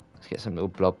nice. Let's get some little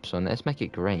blobs on it. Let's make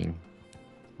it green.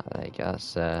 Oh, there you go.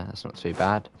 That's not too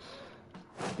bad.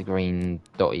 The green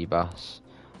dotty bus.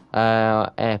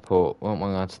 Airport. We want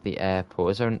one going to the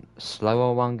airport. Is there a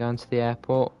slower one going to the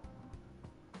airport?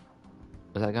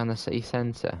 Was that going to the city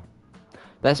centre?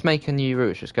 Let's make a new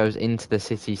route which goes into the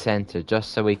city centre,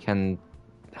 just so we can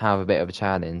have a bit of a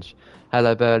challenge.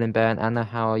 Hello, Berlin Bear and Anna.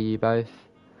 How are you both?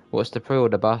 What's the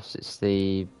pre-order bus? It's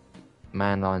the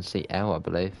Manline CL, I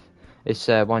believe. It's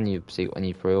one you see when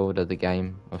you pre-order the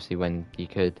game, obviously when you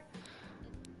could.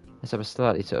 Let's have a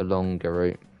slightly sort of longer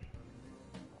route,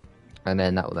 and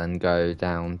then that will then go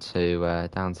down to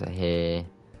here,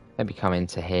 maybe come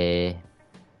into here,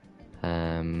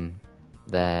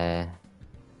 there,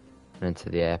 and into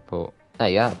the airport. There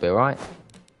you go, that'll be alright.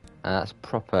 That's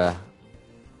proper.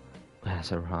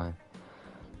 That's a rhyme.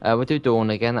 We'll do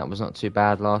Dawn again. That was not too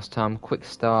bad last time. Quick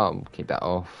start. We'll keep that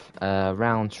off.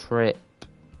 Round trip.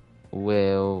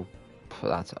 We'll put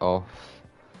that off.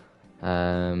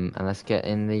 And let's get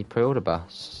in the pre-order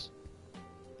bus.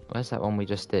 Where's that one we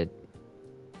just did?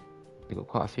 We've got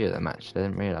quite a few of them actually. I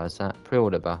didn't realise that.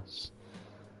 Pre-order bus.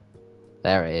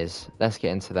 There it is. Let's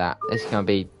get into that. It's going to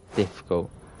be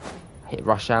difficult. Hit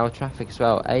rush hour traffic as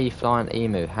well. Hey, Flying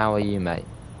Emu. How are you, mate?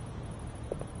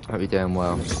 Hope you're doing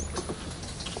well.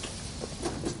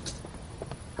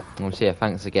 Obviously, yeah,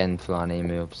 thanks again, Flying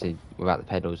Emu. Obviously, without the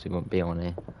pedals, we wouldn't be on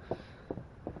here.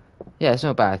 Yeah, it's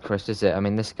not bad, Chris, is it? I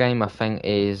mean, this game I think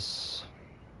is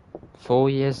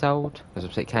 4 years old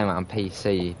because it came out on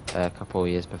PC a couple of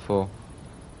years before.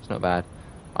 It's not bad.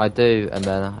 I do,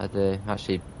 Amela, I do.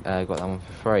 Actually, got that one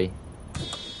for free.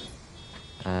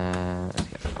 Let's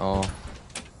get it off.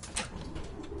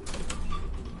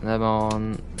 Them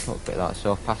on. Cockpit lights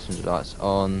off. Passenger lights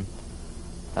on.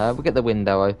 We'll get the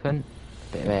window open.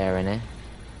 Bit of air in here.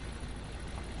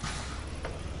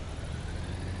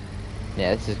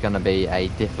 Yeah, this is going to be a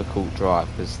difficult drive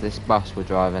because this bus we're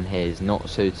driving here is not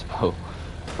suitable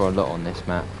for a lot on this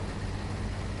map.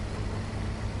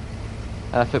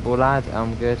 Football lad,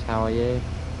 I'm good. How are you?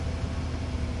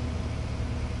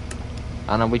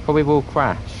 And we probably will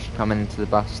crash coming into the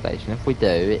bus station. If we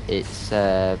do, it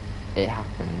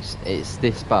happens. It's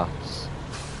this bus.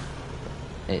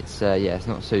 It's yeah, it's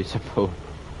not suitable.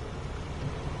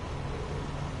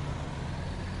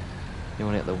 You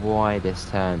want it at the widest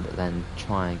turn, but then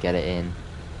try and get it in.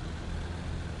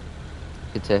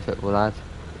 Good to hear, football lad.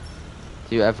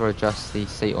 Do you ever adjust the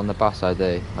seat on the bus? I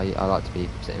do. I like to be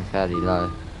sitting fairly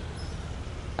low.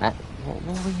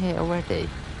 What we hit already?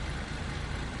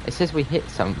 It says we hit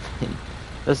something.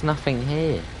 There's nothing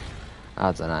here.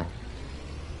 I don't know.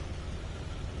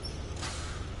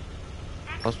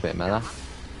 What's a bit Miller?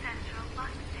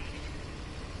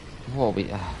 What we?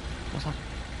 What's that?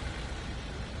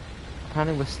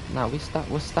 Apparently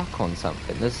we're stuck on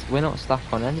something. We're not stuck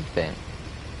on anything.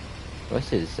 Well,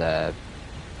 this is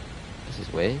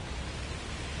weird.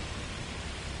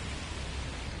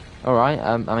 All right.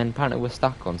 I mean, apparently we're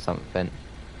stuck on something.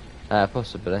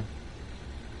 Possibly.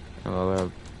 Well,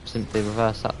 we'll simply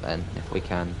reverse up then, if we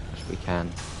can. Which we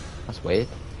can. That's weird.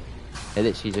 It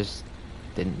literally just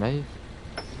didn't move.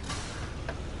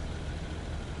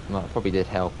 Well, it probably did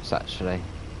help us actually.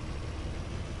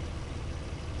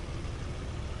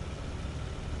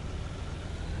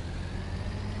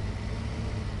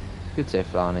 Good to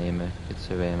hear Flana, Emu. Good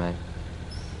to hear, mate.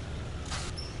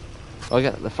 I'll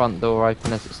get the front door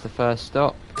open as it's the first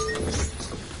stop.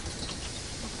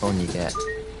 On you get.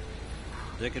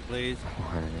 Ticket, please.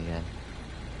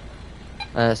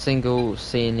 Again. Single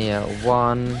senior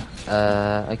 1.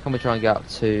 And can we try and get up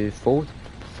to 40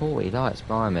 lights?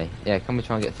 Blimey. Yeah, can we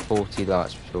try and get 40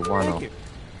 lights for one off?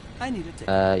 I need a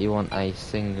ticket. You want a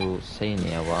single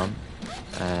senior 1.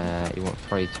 You want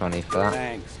 320 for that.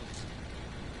 Thanks.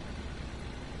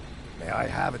 May I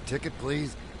have a ticket,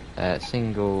 please?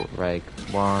 Single reg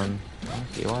 1.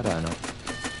 Thank you, I don't know.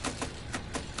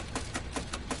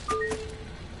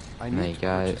 There you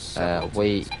go.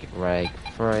 Week reg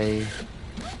 3.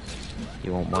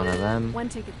 You want one of them? One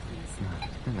ticket, please.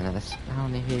 Wait a minute, that's how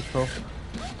many people?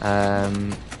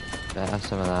 Have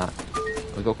some of that.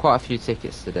 We've got quite a few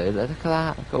tickets to do. Look at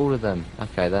that, look at all of them.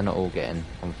 Okay, they're not all getting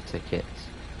on for tickets.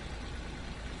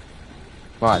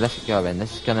 Right, let's get going.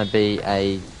 This is going to be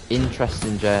a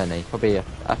interesting journey. Probably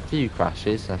a few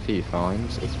crashes, a few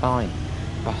fines. It's fine.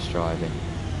 Bus driving.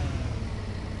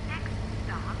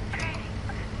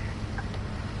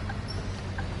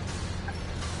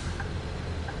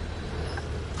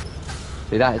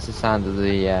 See, that is the sound of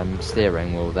the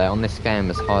steering wheel there. On this game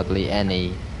there's hardly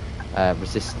any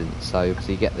resistance, so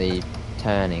you get the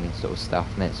turning sort of stuff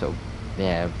and it sort of,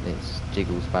 yeah, it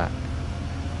jiggles back,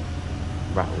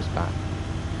 rattles back.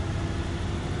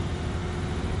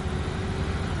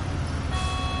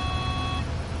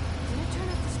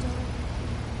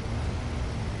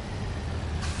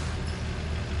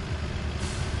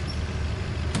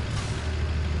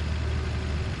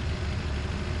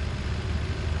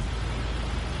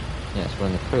 Yes, we're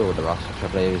in the pre-order rush, which I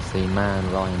believe is the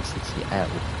Man Ryan City L.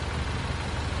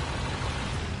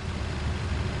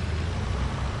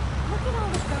 Look at all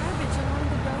the garbage along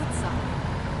the roadside.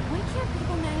 Why can't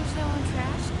people manage their own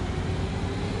trash?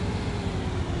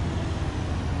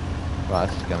 Right,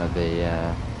 this is going to be,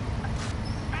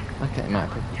 look at the amount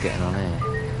of people getting on here.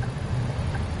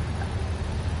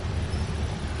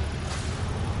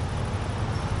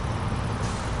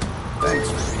 Thanks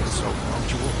for being so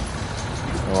punctual.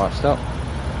 Alright, stop.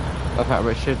 Look out,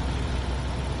 Richard.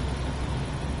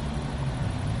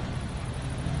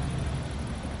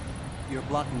 You're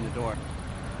blocking the door.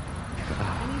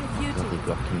 Bloody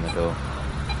blocking the door.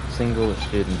 Single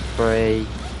student 3.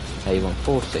 You want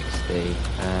 460.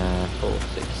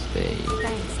 460.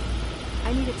 Thanks.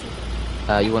 I need a ticket.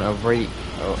 You want a week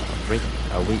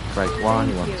reg 1.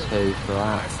 You want 2 for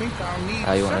that.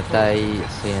 You want a day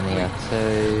senior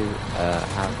 2.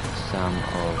 Have some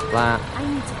of that. I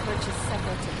need to purchase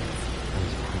several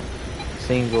tickets.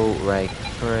 Single reg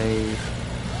 3. 3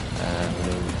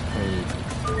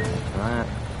 for that.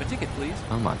 A ticket, please.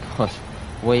 Oh my gosh.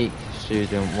 Week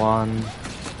student 1.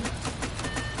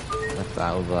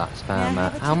 All of that May I spam.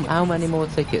 have a How ticket, many please? more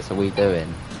tickets are we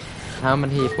doing? How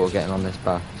many people are getting on this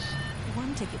bus?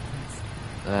 One ticket,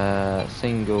 please.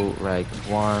 Single reg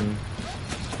 1.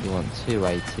 You want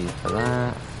 280 for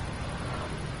that.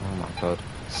 Oh my god.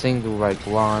 Single reg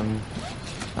 1.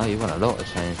 Oh, you want a lot of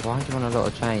change. Why do you want a lot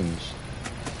of change?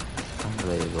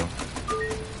 Unbelievable.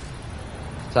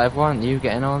 So everyone, you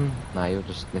getting on? No, you're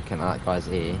just looking at that guy's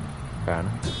ear. Fair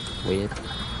enough. Weird.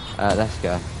 Let's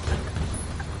go.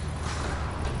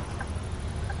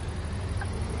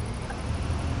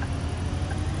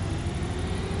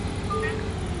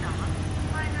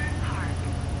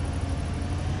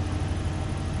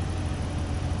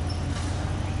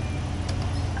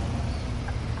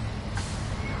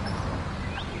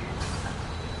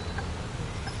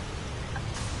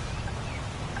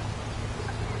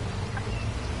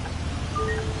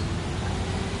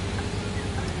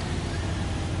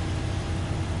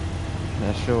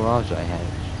 There sure are JH.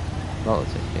 A lot of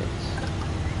tickets.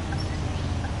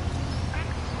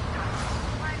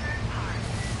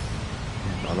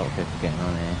 A lot of people getting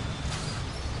on here.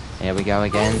 Here we go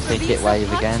again, ticket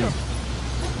wave again.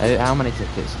 How many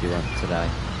tickets do you want today?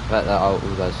 Bet that all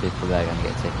those people there are going to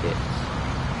get tickets.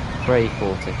 3,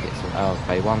 4 tickets. Oh,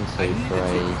 okay, 1, 2,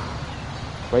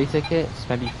 3. 3 tickets?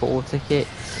 Maybe 4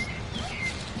 tickets?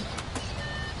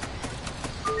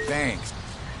 Thanks.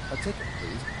 A ticket,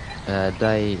 please.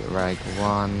 Day reg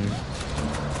 1.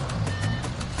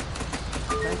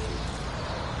 Thank you.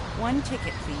 One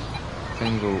ticket, please.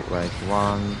 Single reg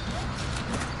 1.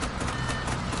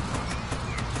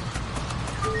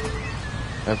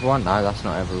 Everyone? No, that's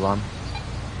not everyone.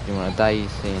 You want a day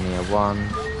senior 1.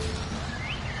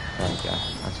 There you go,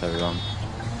 that's everyone.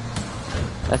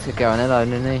 Let's get going. Hello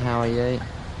Nini, how are you?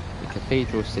 The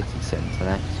Cathedral City Centre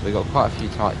next. We've got quite a few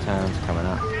tight turns coming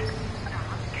up.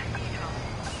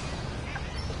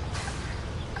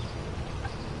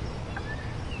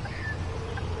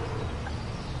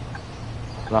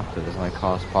 Luckily there's no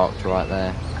cars parked right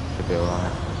there. Should be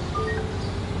alright.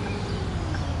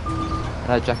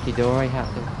 Hello Jackie Dory,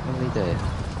 what did he do? Did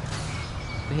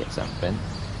he hit something?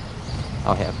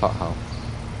 Oh, hit a pothole.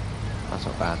 That's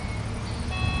not bad.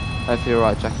 Hope you're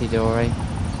alright Jackie Dory.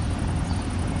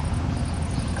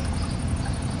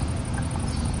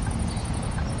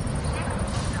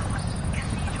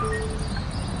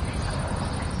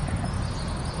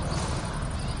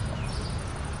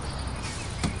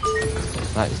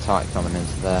 That is tight coming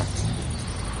into there.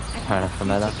 Fair enough,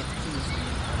 Camilla.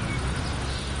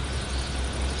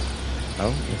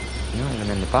 Oh, you're not even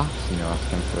in the bus and you're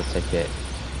asking for a ticket.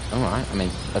 Alright, I mean,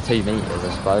 2 meters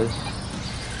I suppose.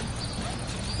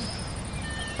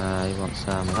 You want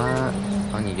some of that.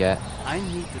 On you get. I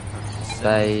need to purchase.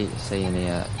 Day,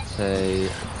 senior 2.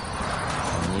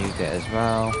 And you get as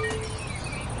well.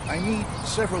 I need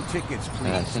several tickets,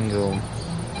 please. Single,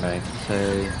 reg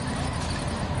 2.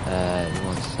 You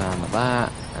want some of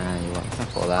that. And you want a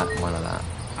couple of that and 1 of that.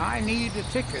 I need a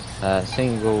ticket.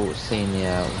 Single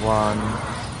senior 1,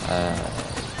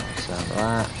 some of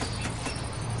that.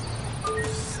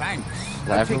 Thanks. Is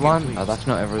that everyone? Oh, that's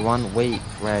not everyone. Week,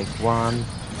 reg 1.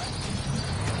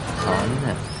 Time, isn't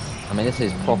it? I mean, this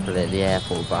is properly the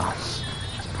airport bus.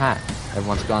 It's packed.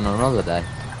 Everyone's gone on holiday.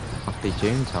 Must be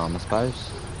June time, I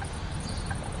suppose.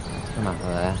 Let's come out of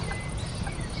there.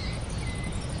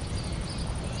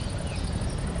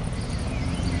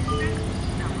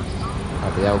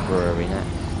 At the old brewery next.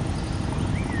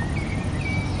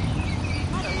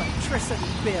 What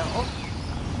electricity bill?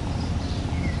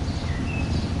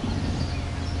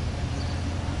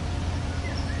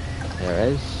 There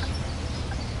it is.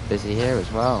 Busy here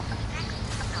as well.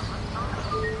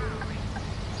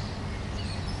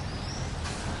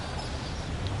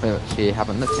 We actually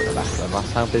haven't looked at the back of the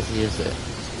bus. How busy is it?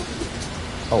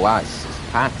 Oh wow, it's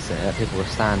packed here. People are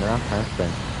standing up and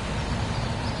everything.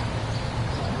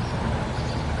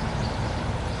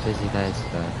 Busy day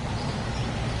today.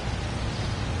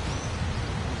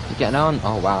 You getting on?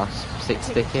 Oh wow, 6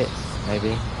 tickets,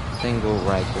 maybe. Single,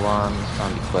 reg 1, try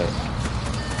and be quick.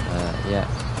 Yeah.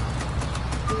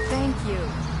 Thank you.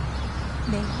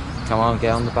 Come on,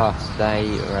 get on the bus. Day,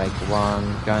 reg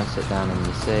 1, go and sit down in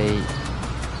your seat.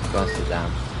 Go and sit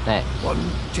down. Next.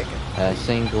 1 ticket.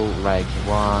 Single, reg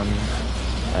 1.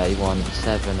 You want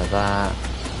 7 of that.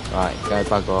 Right, go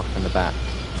bugger off in the back.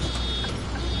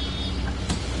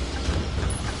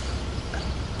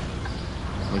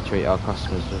 We treat our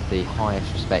customers with the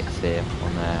highest respect here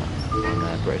on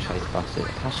their British Ace buses.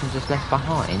 Passengers left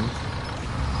behind?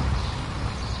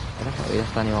 I don't think we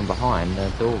left anyone behind. The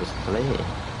door was clear.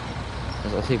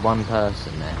 I see 1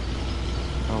 person there.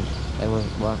 Oh, they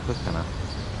weren't quick enough.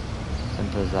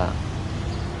 Simple as that.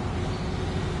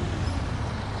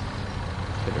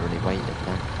 Could have really waited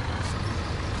then.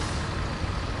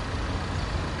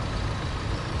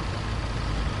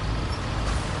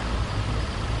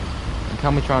 And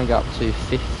can we try and get up to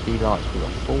 50 likes? We've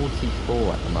got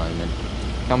 44 at the moment.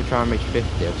 Can we try and reach 50?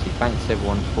 Obviously, thanks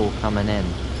everyone for coming in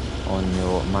on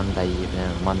your Monday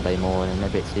evening, Monday morning,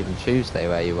 maybe it's even Tuesday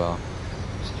where you are.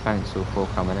 So thanks all for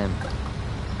coming in.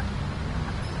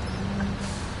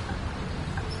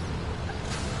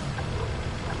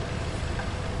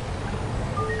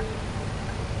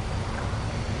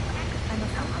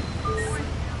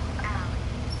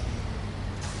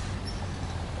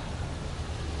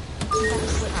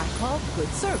 That's what I call good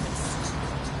service.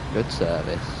 Good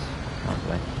service,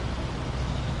 lovely.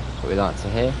 That's what we like to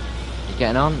hear. You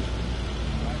getting on?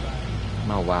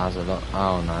 Oh wowza, look.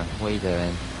 Oh no, what are you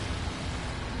doing?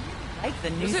 Like the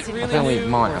new Is it city. I really think we new,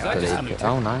 might or is have to that just leave it. new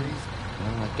Oh no. technology?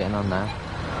 No, we're getting on now.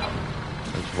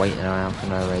 We're just waiting around for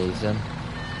no reason.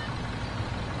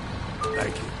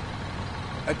 Thank you.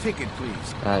 A ticket,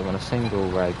 please. We want a single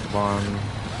reg 1.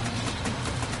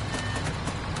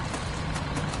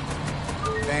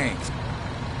 Thanks.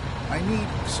 I need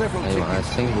several You want a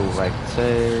tickets. single please. reg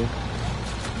 2.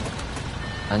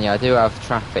 And yeah, I do have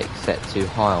traffic set to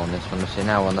high on this one. So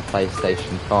now on the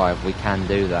PlayStation 5 we can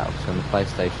do that. Obviously on the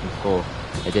PlayStation 4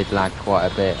 it did lag quite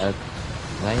a bit. Are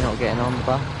they not getting on the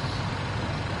bus?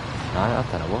 No, I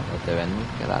don't know what they're doing.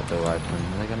 Get that door open.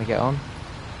 Are they going to get on?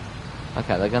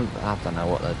 Okay, they're going to... I don't know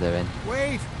what they're doing.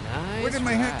 Wait! Nice Where did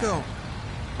my hat go?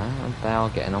 Oh, they are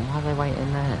getting on. Why are they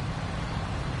waiting there?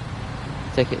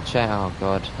 Ticket check. Oh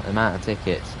god, amount of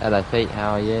tickets. Hello Pete,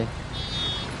 how are you?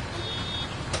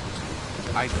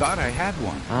 I thought I had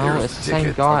one. Oh, Here's it's the the same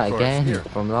ticket. guy Of course. again Here.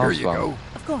 from Here last you one. go.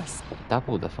 Of course.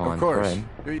 Double the fine Of for course. him.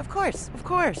 Here you- Of course. Of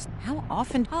course. How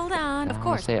often? Hold on, of I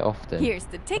course. see it often. Here's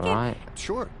the ticket. Right?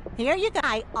 Sure. Here you go.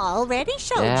 I already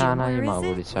showed Yeah, I you. know you Where might is have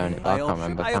already it? shown it, but I can't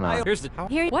remember, can I? Here's the...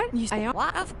 Here, what? You say,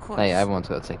 what? Of course. Hey, everyone's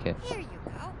got a ticket. Here you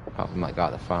go. Apart from that guy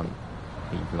at the front.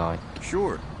 Who you like.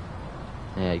 Sure.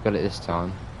 Yeah, you got it this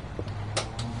time.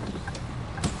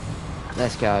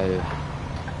 Let's go.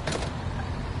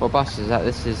 What bus is that?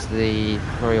 This is the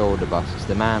pre-order bus. It's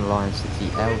the Man Lion City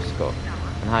L, Scott.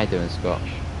 And how you doing, Scott?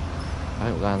 I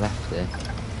think we're going left here.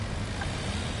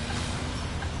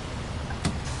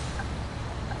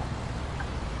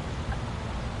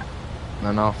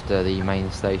 And after the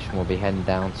main station, we'll be heading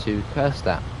down to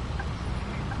Kerstadt.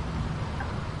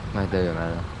 I do,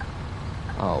 man.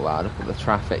 Oh wow, look at the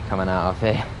traffic coming out of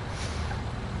here.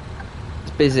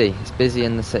 It's busy. It's busy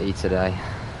in the city today.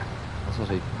 That's what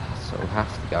we sort of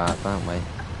have to go out, don't we?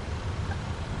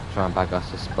 Try and bag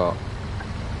us a spot.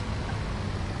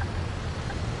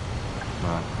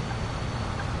 Right.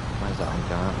 Where's that one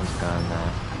going? That one's going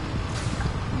there.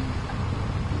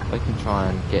 We can try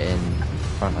and get in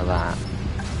front of that.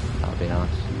 That'd be nice.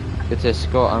 Good to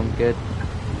Scott, I'm good.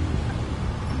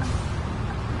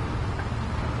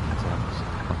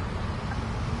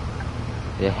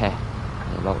 Yeah,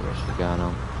 a lot of rush is going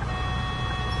on.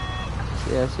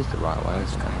 Yeah, it's just the right way,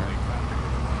 isn't it?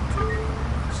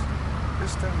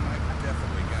 This time I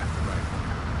definitely got the right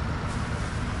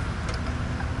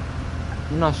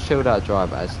one. Nice chilled out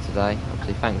drive as today.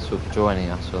 Obviously, thanks for joining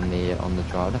us on the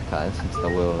drive. Look at that, listen to the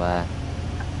wheel there.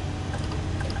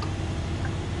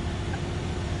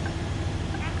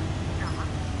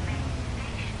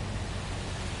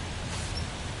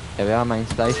 Here we are, main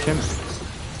station.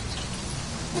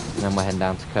 And then we're heading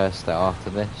down to Kerstadt after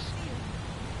this.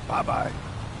 Bye-bye.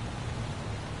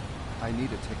 I need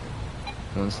a ticket.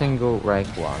 On single reg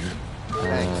 1.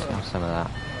 Have some of that.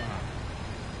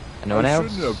 Anyone I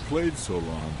else? shouldn't have played so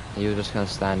long. You're just going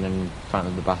to stand in front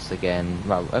of the bus again.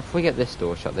 Well, if we get this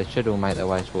door shut, they should all make their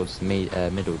way towards the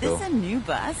middle door. This a new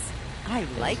bus? I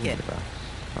like This it. is the bus.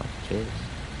 Oh, cheers.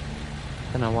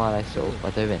 Don't know why they sort of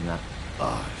are doing that.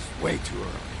 Oh, it's way too early.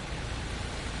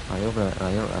 Oh, you're going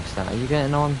to stand. Are you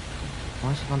getting on?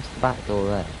 Why should you come to the back door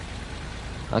there?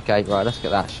 Okay, right, let's get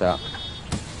that shut.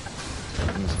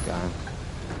 Let's go.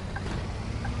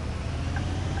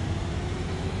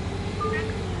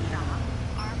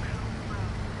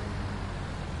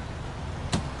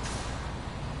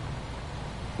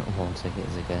 More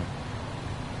tickets again.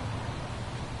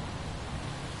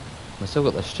 We've still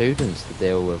got the students to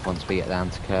deal with once we get down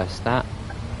to Kerstadt.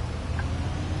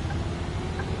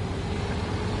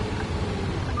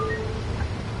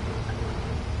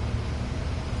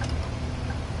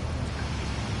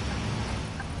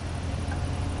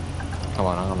 Come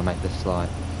on, I'm gonna make this slide.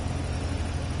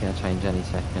 Gonna change any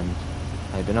second.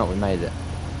 Maybe not, we made it.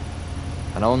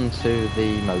 And on to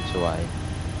the motorway,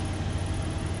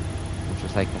 which will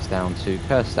take us down to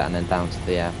Kerstadt and then down to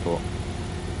the airport.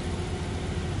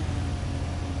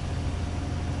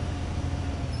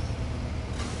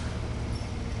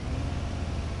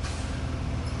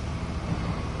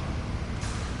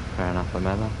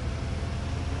 Mella.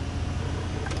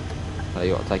 So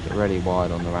you got to take it really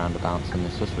wide on the roundabouts, and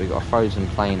it's just we've got a frozen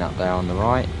plain up there on the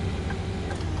right.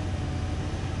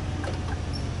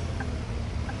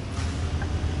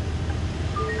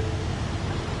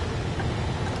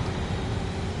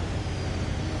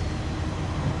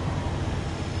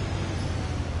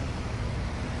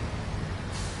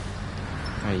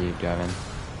 Where are you going?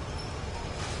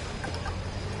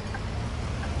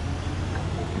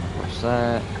 What's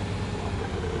that?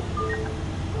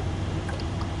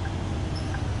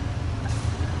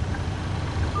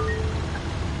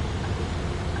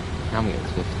 Can we get to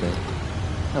 50?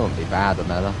 That wouldn't be bad,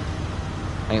 Amela.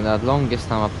 I think the longest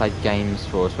time I played games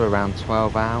for was around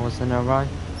 12 hours in a row.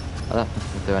 I don't think I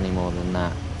can do any more than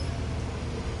that.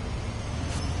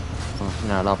 Well, you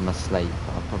know, I love my sleep,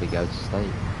 but I'll probably go to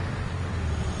sleep.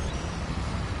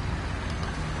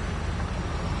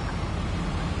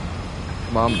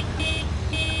 Come on.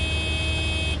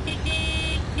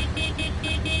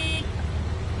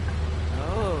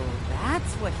 Oh,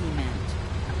 that's what he meant.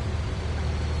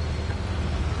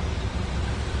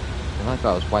 Like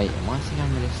I was waiting. Why is he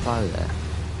going really slow there?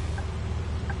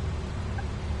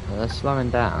 Well, they're slowing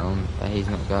down, but he's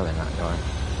not going, that guy.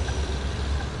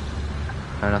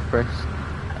 Fair enough, Chris.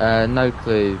 No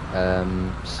clue,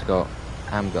 Scott. I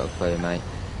haven't got a clue, mate.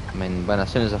 I mean, as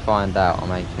soon as I find out, I'll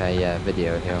make a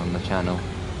video here on the channel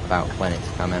about when it's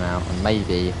coming out, and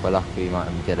maybe if we're lucky, we might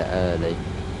even get it early,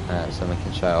 so we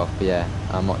can show it off. But yeah,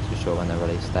 I'm not too sure when the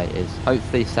release date is.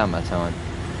 Hopefully summertime.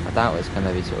 I doubt it's going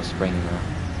to be sort of spring though.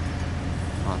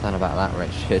 Oh, I don't know about that,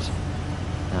 Richard.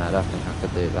 No, I don't think I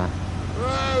could do that.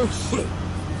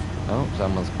 Oh,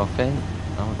 someone's coughing.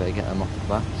 Oh, I better get them off the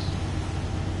bus.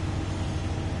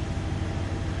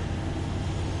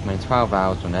 I mean, 12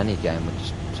 hours on any game would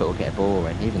just sort of get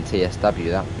boring. Even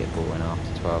TSW, that would get boring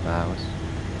after 12 hours.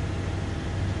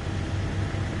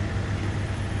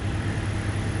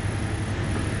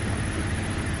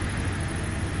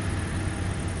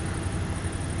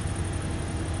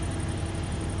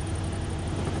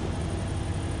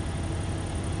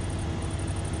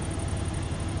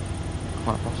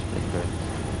 Quite possibly, Chris.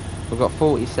 We've got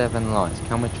 47 lights.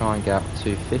 Can we try and get up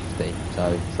to 50?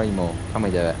 So 3 more. Can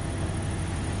we do it?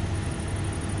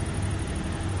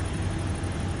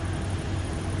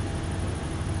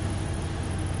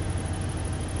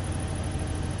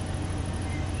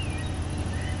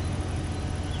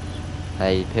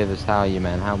 Hey Pivers, how are you,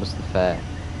 man? How was the fair?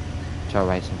 Trail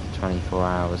racing for 24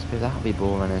 hours. That would be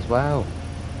boring as well.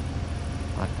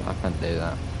 I can't do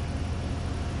that.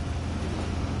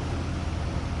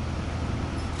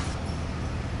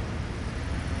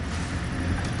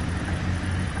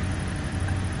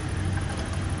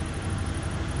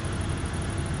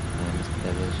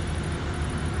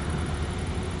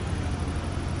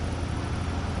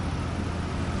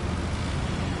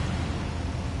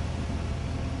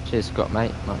 Cheers, Scott,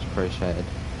 mate. Much appreciated.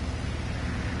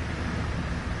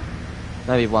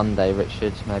 Maybe one day,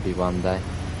 Richard. Maybe one day.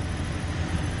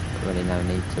 But really no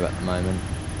need to at the moment.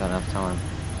 Don't have time.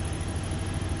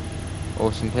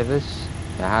 Awesome, Pivers.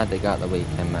 Yeah, how did it go at the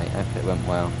weekend, mate? Hope it went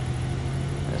well.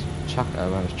 There's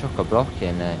chock-a-block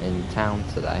in town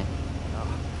today.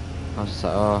 I was just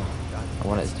like, oh, I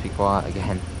want it to be quiet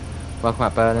again. Welcome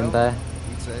at Berlin, Bear.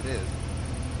 Pizza it is.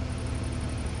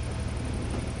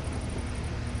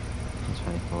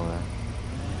 24 there.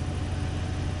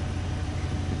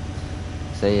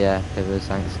 See ya, Pivers,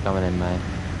 thanks for coming in, mate.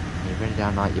 You really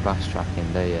don't like your bus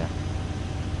tracking, do you?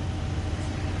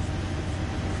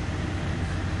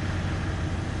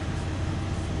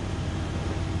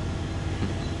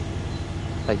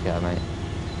 Take care, mate.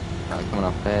 Right, coming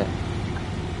off here.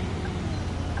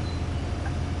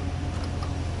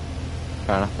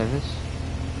 Fair enough, Pivers.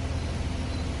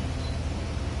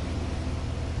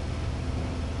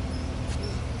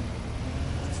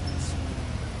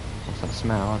 What's that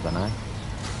smell? I don't know.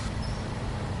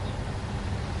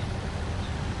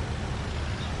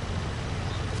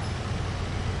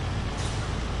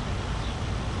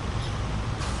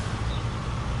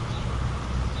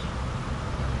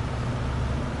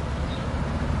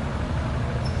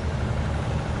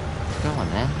 Go on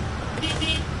then.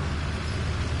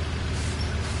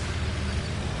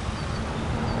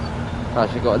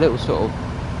 Right, we've got a little sort of,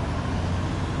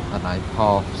 I don't know,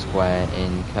 half square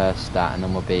in Kerstadt, and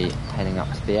then we'll be heading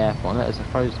up to the airport. Look, there's a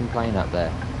frozen plane up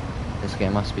there. This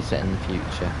game must be set in the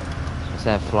future.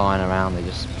 Instead of flying around, they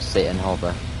just sit and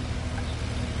hover.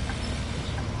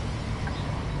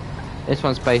 This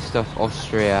one's based off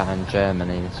Austria and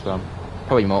Germany, this one.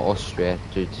 Probably more Austria,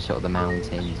 due to sort of the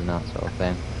mountains and that sort of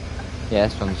thing. Yeah,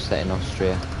 this one's set in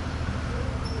Austria.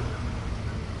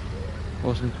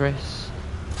 Awesome, Chris.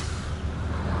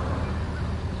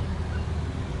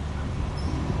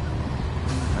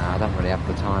 I don't really have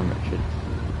the time, Richard.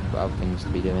 I've got other things to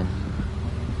be doing.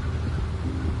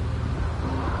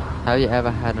 Have you ever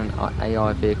had an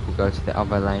AI vehicle go to the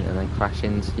other lane and then crash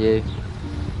into you?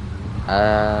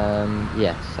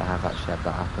 Yes, I have actually had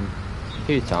that happen. A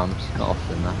few times, not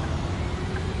often though.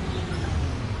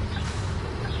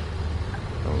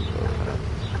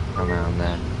 Come around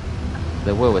there.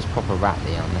 The wheel is proper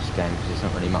rattly on this game because there's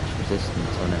not really much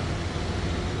resistance on it.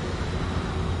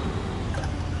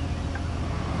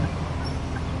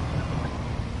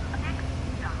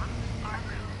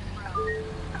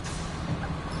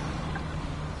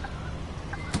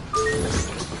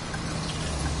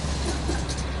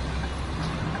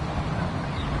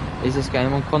 Is this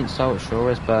game on console? It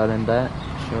sure is, Berlin Bet.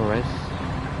 Sure is.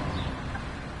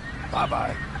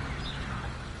 Bye-bye.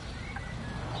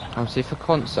 Obviously for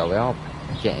console we are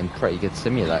getting pretty good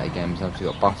simulator games. Obviously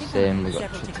we've got Bus Sim, we've got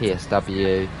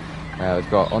TSW, we've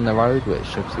got On the Road,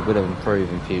 which obviously would have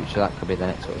improved in future. That could be the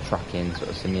next sort of trucking sort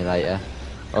of simulator.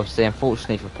 Obviously,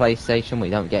 unfortunately for PlayStation we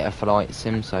don't get a flight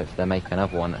sim, so if they make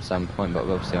another one at some point, but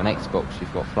obviously on Xbox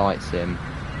you've got Flight Sim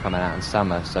coming out in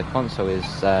summer, so console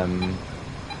is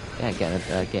yeah,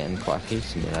 getting quite a few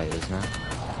simulators now.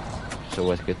 It's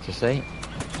always good to see.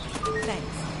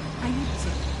 Thanks. I need to.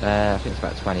 I think it's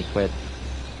about 20 quid.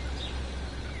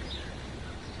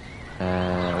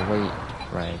 Wheat,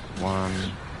 bread, 1.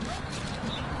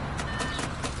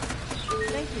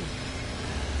 Thank you.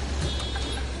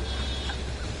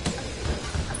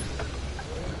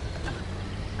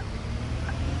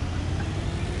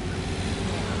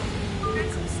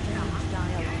 Some strange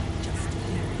dialogue just to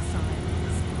hear in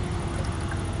silence.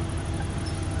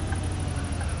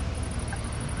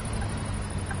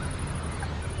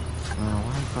 Oh,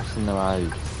 why am I crossing the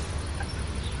road?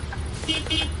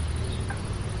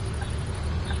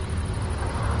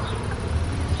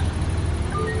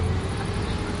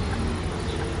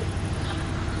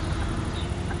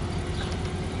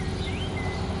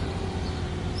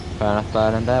 Fair enough,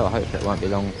 Berlin there. Well, hopefully it won't be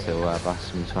long till bus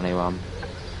from 21.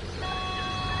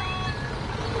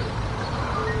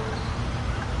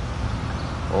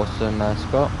 Awesome,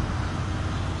 Scott.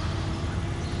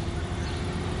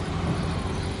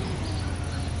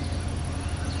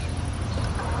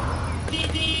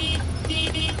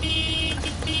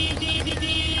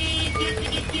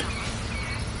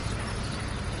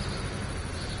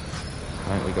 I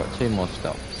think we've got 2 more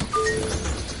stops.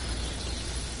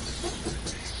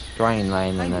 Drain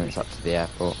lane and then it's up to the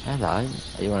airport. Hello,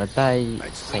 are you on a day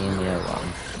senior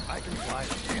one? I can fly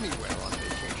anywhere on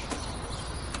vacation.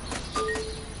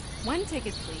 One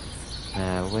ticket,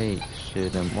 please. Week,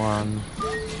 student 1.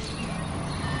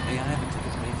 Hey, I have a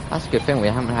ticket, please. That's a good thing, we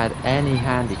haven't had any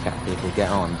handicapped people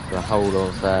get on for the whole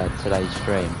of today's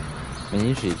stream. I mean,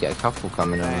 usually you get a couple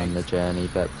coming on the journey,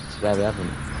 but today we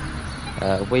haven't.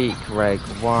 Week, reg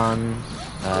 1.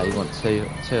 You want two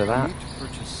of that? I need to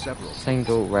purchase several.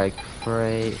 Single, reg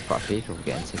 3. Quite a few people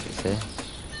getting tickets here.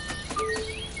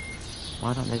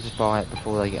 Why don't they just buy it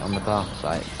before they get on the bus,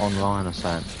 like online or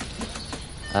something?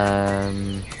 I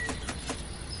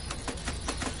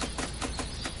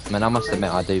mean, I must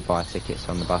admit I do buy tickets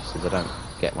on the buses. I don't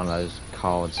get one of those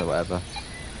cards or whatever.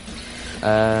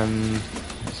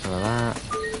 Some of that.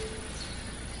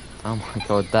 Oh my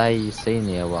god, day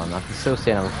senior 1. I can still see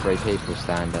another 3 people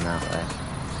standing out there.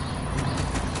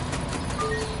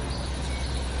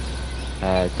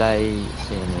 Day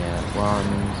senior 1.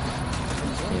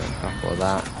 Yeah, a couple of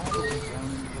that.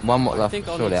 One more left,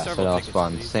 surely that's the last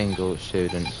one. Please. Single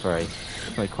student 3. It's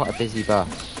gonna be quite a busy bus.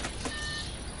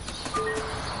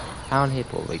 How many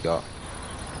people have we got?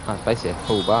 Oh, it's basically a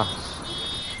full bus.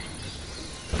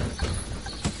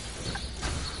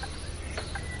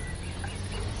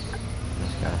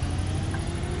 Let's go.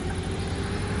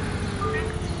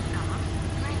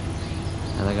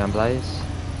 Are they going Blaze?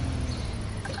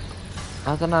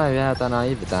 I don't know, yeah, I don't know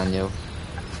either, Daniel.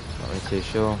 Not really too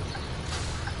sure.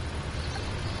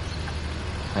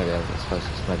 Maybe I suppose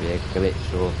it's maybe a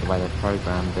glitch or the way they've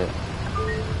programmed it.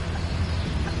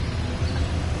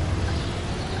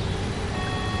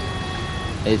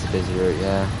 It is a busy route,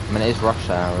 yeah. I mean, it is rush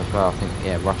hour as well. I think,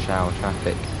 yeah, rush hour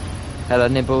traffic. Hello,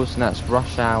 Nibbles, and that's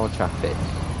rush hour traffic.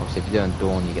 Obviously, if you're doing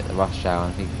dawn, you get the rush hour.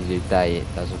 And I think if you do day, it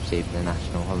does obviously for the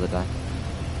national holiday.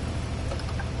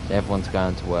 So everyone's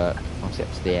going to work, obviously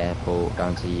up to the airport,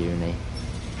 going to uni.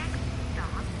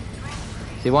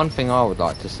 See, one thing I would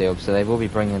like to see, obviously, they will be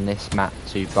bringing this map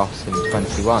to Bus in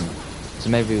 21. So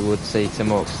maybe we would see some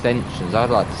more extensions.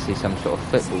 I'd like to see some sort of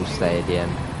football stadium.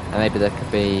 And maybe there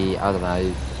could be, I don't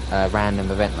know, a random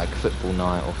event like football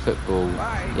night or football,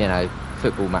 you know,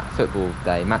 football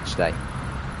day, match day.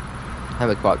 That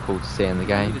would be quite cool to see in the I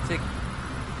game. need a ticket.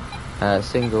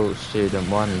 Single student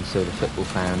 1 until the football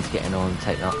fans getting on,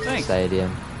 taking up to the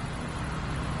stadium.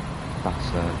 Bus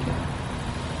circuit.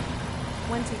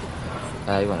 One ticket,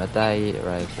 please. You want a day,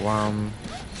 reg 1.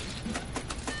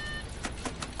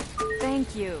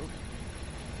 Thank you.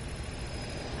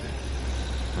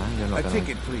 No, you're not A gonna...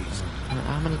 ticket, please.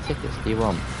 How many tickets do you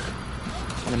want?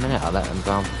 In a minute I'll let them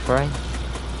go on for free.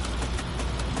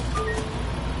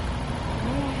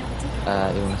 May I have a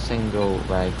ticket? You want a single,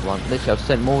 reg 1. Literally, I've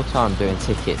spent more time doing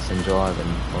tickets than driving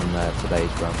on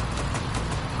today's run.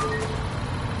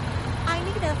 I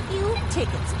need a few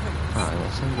tickets, please. Alright,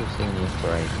 a single senior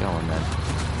 3. Go on then.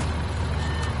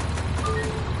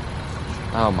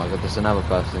 Oh my god, there's another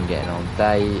person getting on.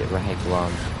 Day, reg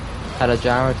 1. Hello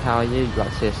Jared, how are you? You'd like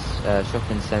to see a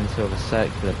shopping centre with a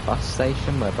circular bus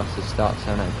station where buses start,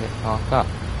 turn out and pick park up.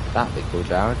 That'd be cool,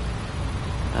 Jared.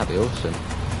 That'd be awesome.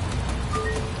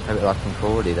 A bit like in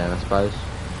Crawley then, I suppose.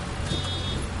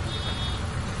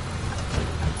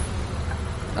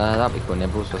 That'd be cool,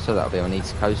 Nibbles. I said that'd be on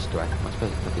East Coast Way. I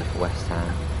suppose it could be for West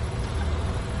Ham.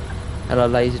 Hello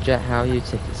Laserjet, how are you?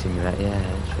 Ticket Simulator, yeah,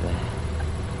 literally.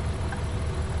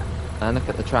 And look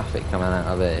at the traffic coming out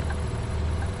of here.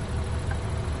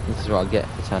 This is what I get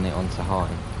for turning it on to high.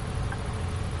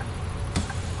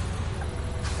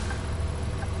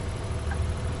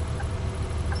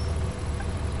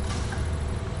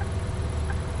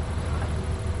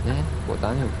 Yeah, what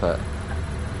Daniel put.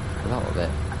 A lot of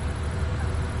it.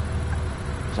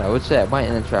 So I would say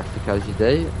waiting in traffic as you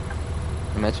do.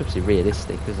 I mean, it's obviously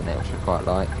realistic, isn't it? Which I quite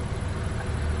like.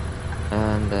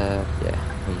 And yeah,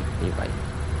 you wait.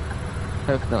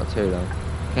 Hopefully not too long.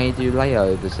 Can you do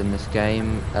layovers in this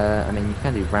game? I mean, you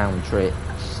can do round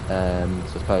trips. So I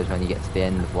suppose when you get to the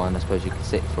end of one, I suppose you can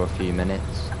sit for a few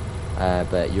minutes.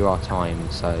 But you are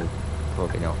timed, so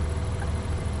probably not.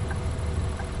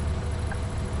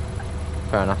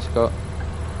 Fair enough, Scott.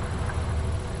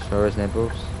 Sure is,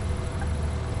 Nibbles.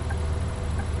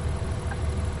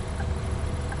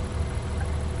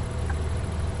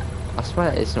 I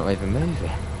swear it's not even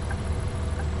moving.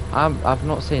 I've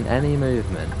not seen any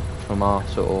movement from our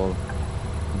sort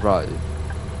of road.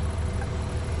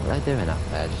 What are they doing up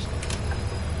there? Just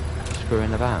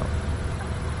screwing about.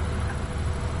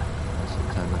 Let's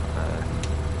turn that.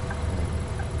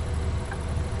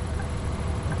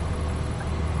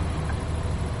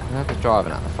 I'm just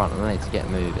driving out the front and I need to get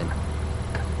moving.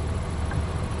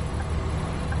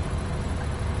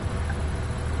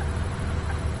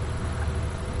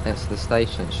 It's the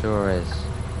station, sure is.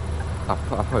 I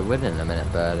probably will in a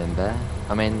minute, Berlin Bear.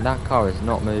 I mean, that car is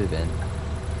not moving.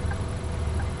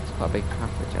 It's quite a big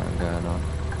traffic jam going on.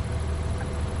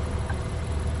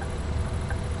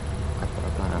 I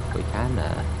don't know if we can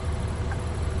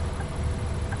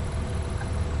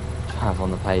drive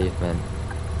on the pavement.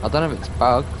 I don't know if it's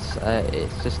bugged,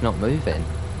 it's just not moving.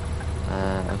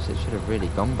 Else it should have really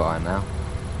gone by now.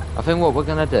 I think what we're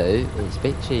going to do, it's a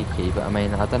bit cheeky, but I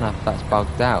mean, I don't know if that's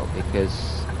bugged out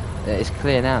because it's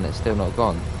clear now and it's still not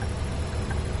gone.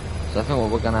 So I think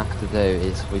what we're going to have to do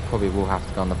is we probably will have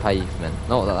to go on the pavement.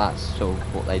 Not that that's sort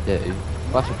of what they do,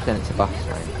 but I have to pretend it's a bus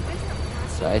lane.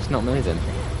 So it's not moving.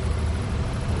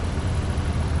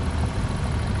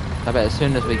 I bet as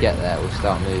soon as we get there, we'll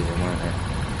start moving, won't it?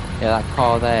 Yeah, that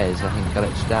car there is, I think,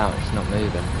 glitched out. It's not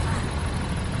moving.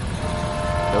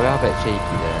 So we are a bit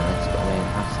cheeky there, but I mean,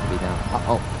 it has to be done.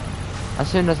 Oh, as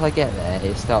soon as I get there,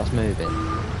 it starts moving.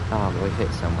 Oh, we've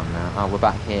hit someone now. Oh, we're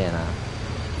back here now.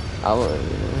 Oh,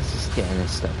 let's just get in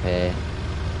this step here.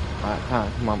 Right,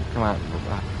 come on, come out.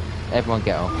 Right. Everyone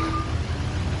get off.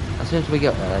 As soon as we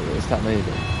get there, it start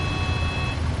moving.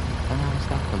 Oh, no, we're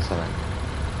stuck on something.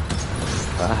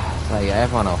 So yeah,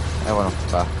 everyone off the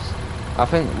bus. I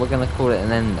think we're going to call it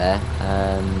an end there.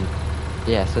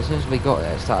 Yeah, so as soon as we got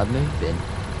there, it started moving.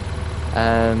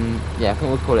 Yeah, I think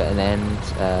we'll call it an end.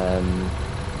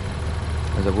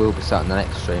 As I will be starting the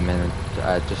next stream in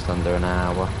just under an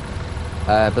hour.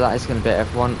 But that is going to be it,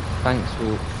 everyone. Thanks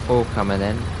for coming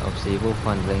in. Obviously, you will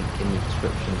find a link in the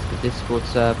description to the Discord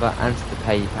server and to the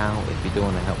PayPal if you do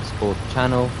want to help support the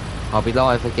channel. I'll be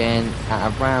live again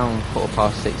at around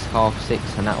 6:15,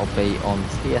 6:30, and that will be on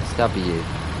TSW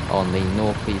on the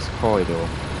Northeast Corridor.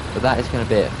 But that is going to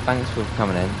be it. Thanks for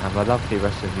coming in. Have a lovely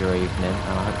rest of your evening,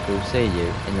 and I hope we'll see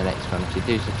you in the next one. If you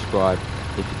do subscribe,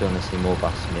 if you do want to see more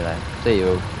Bus Simulator. See you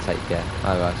all. Take care.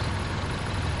 Bye guys.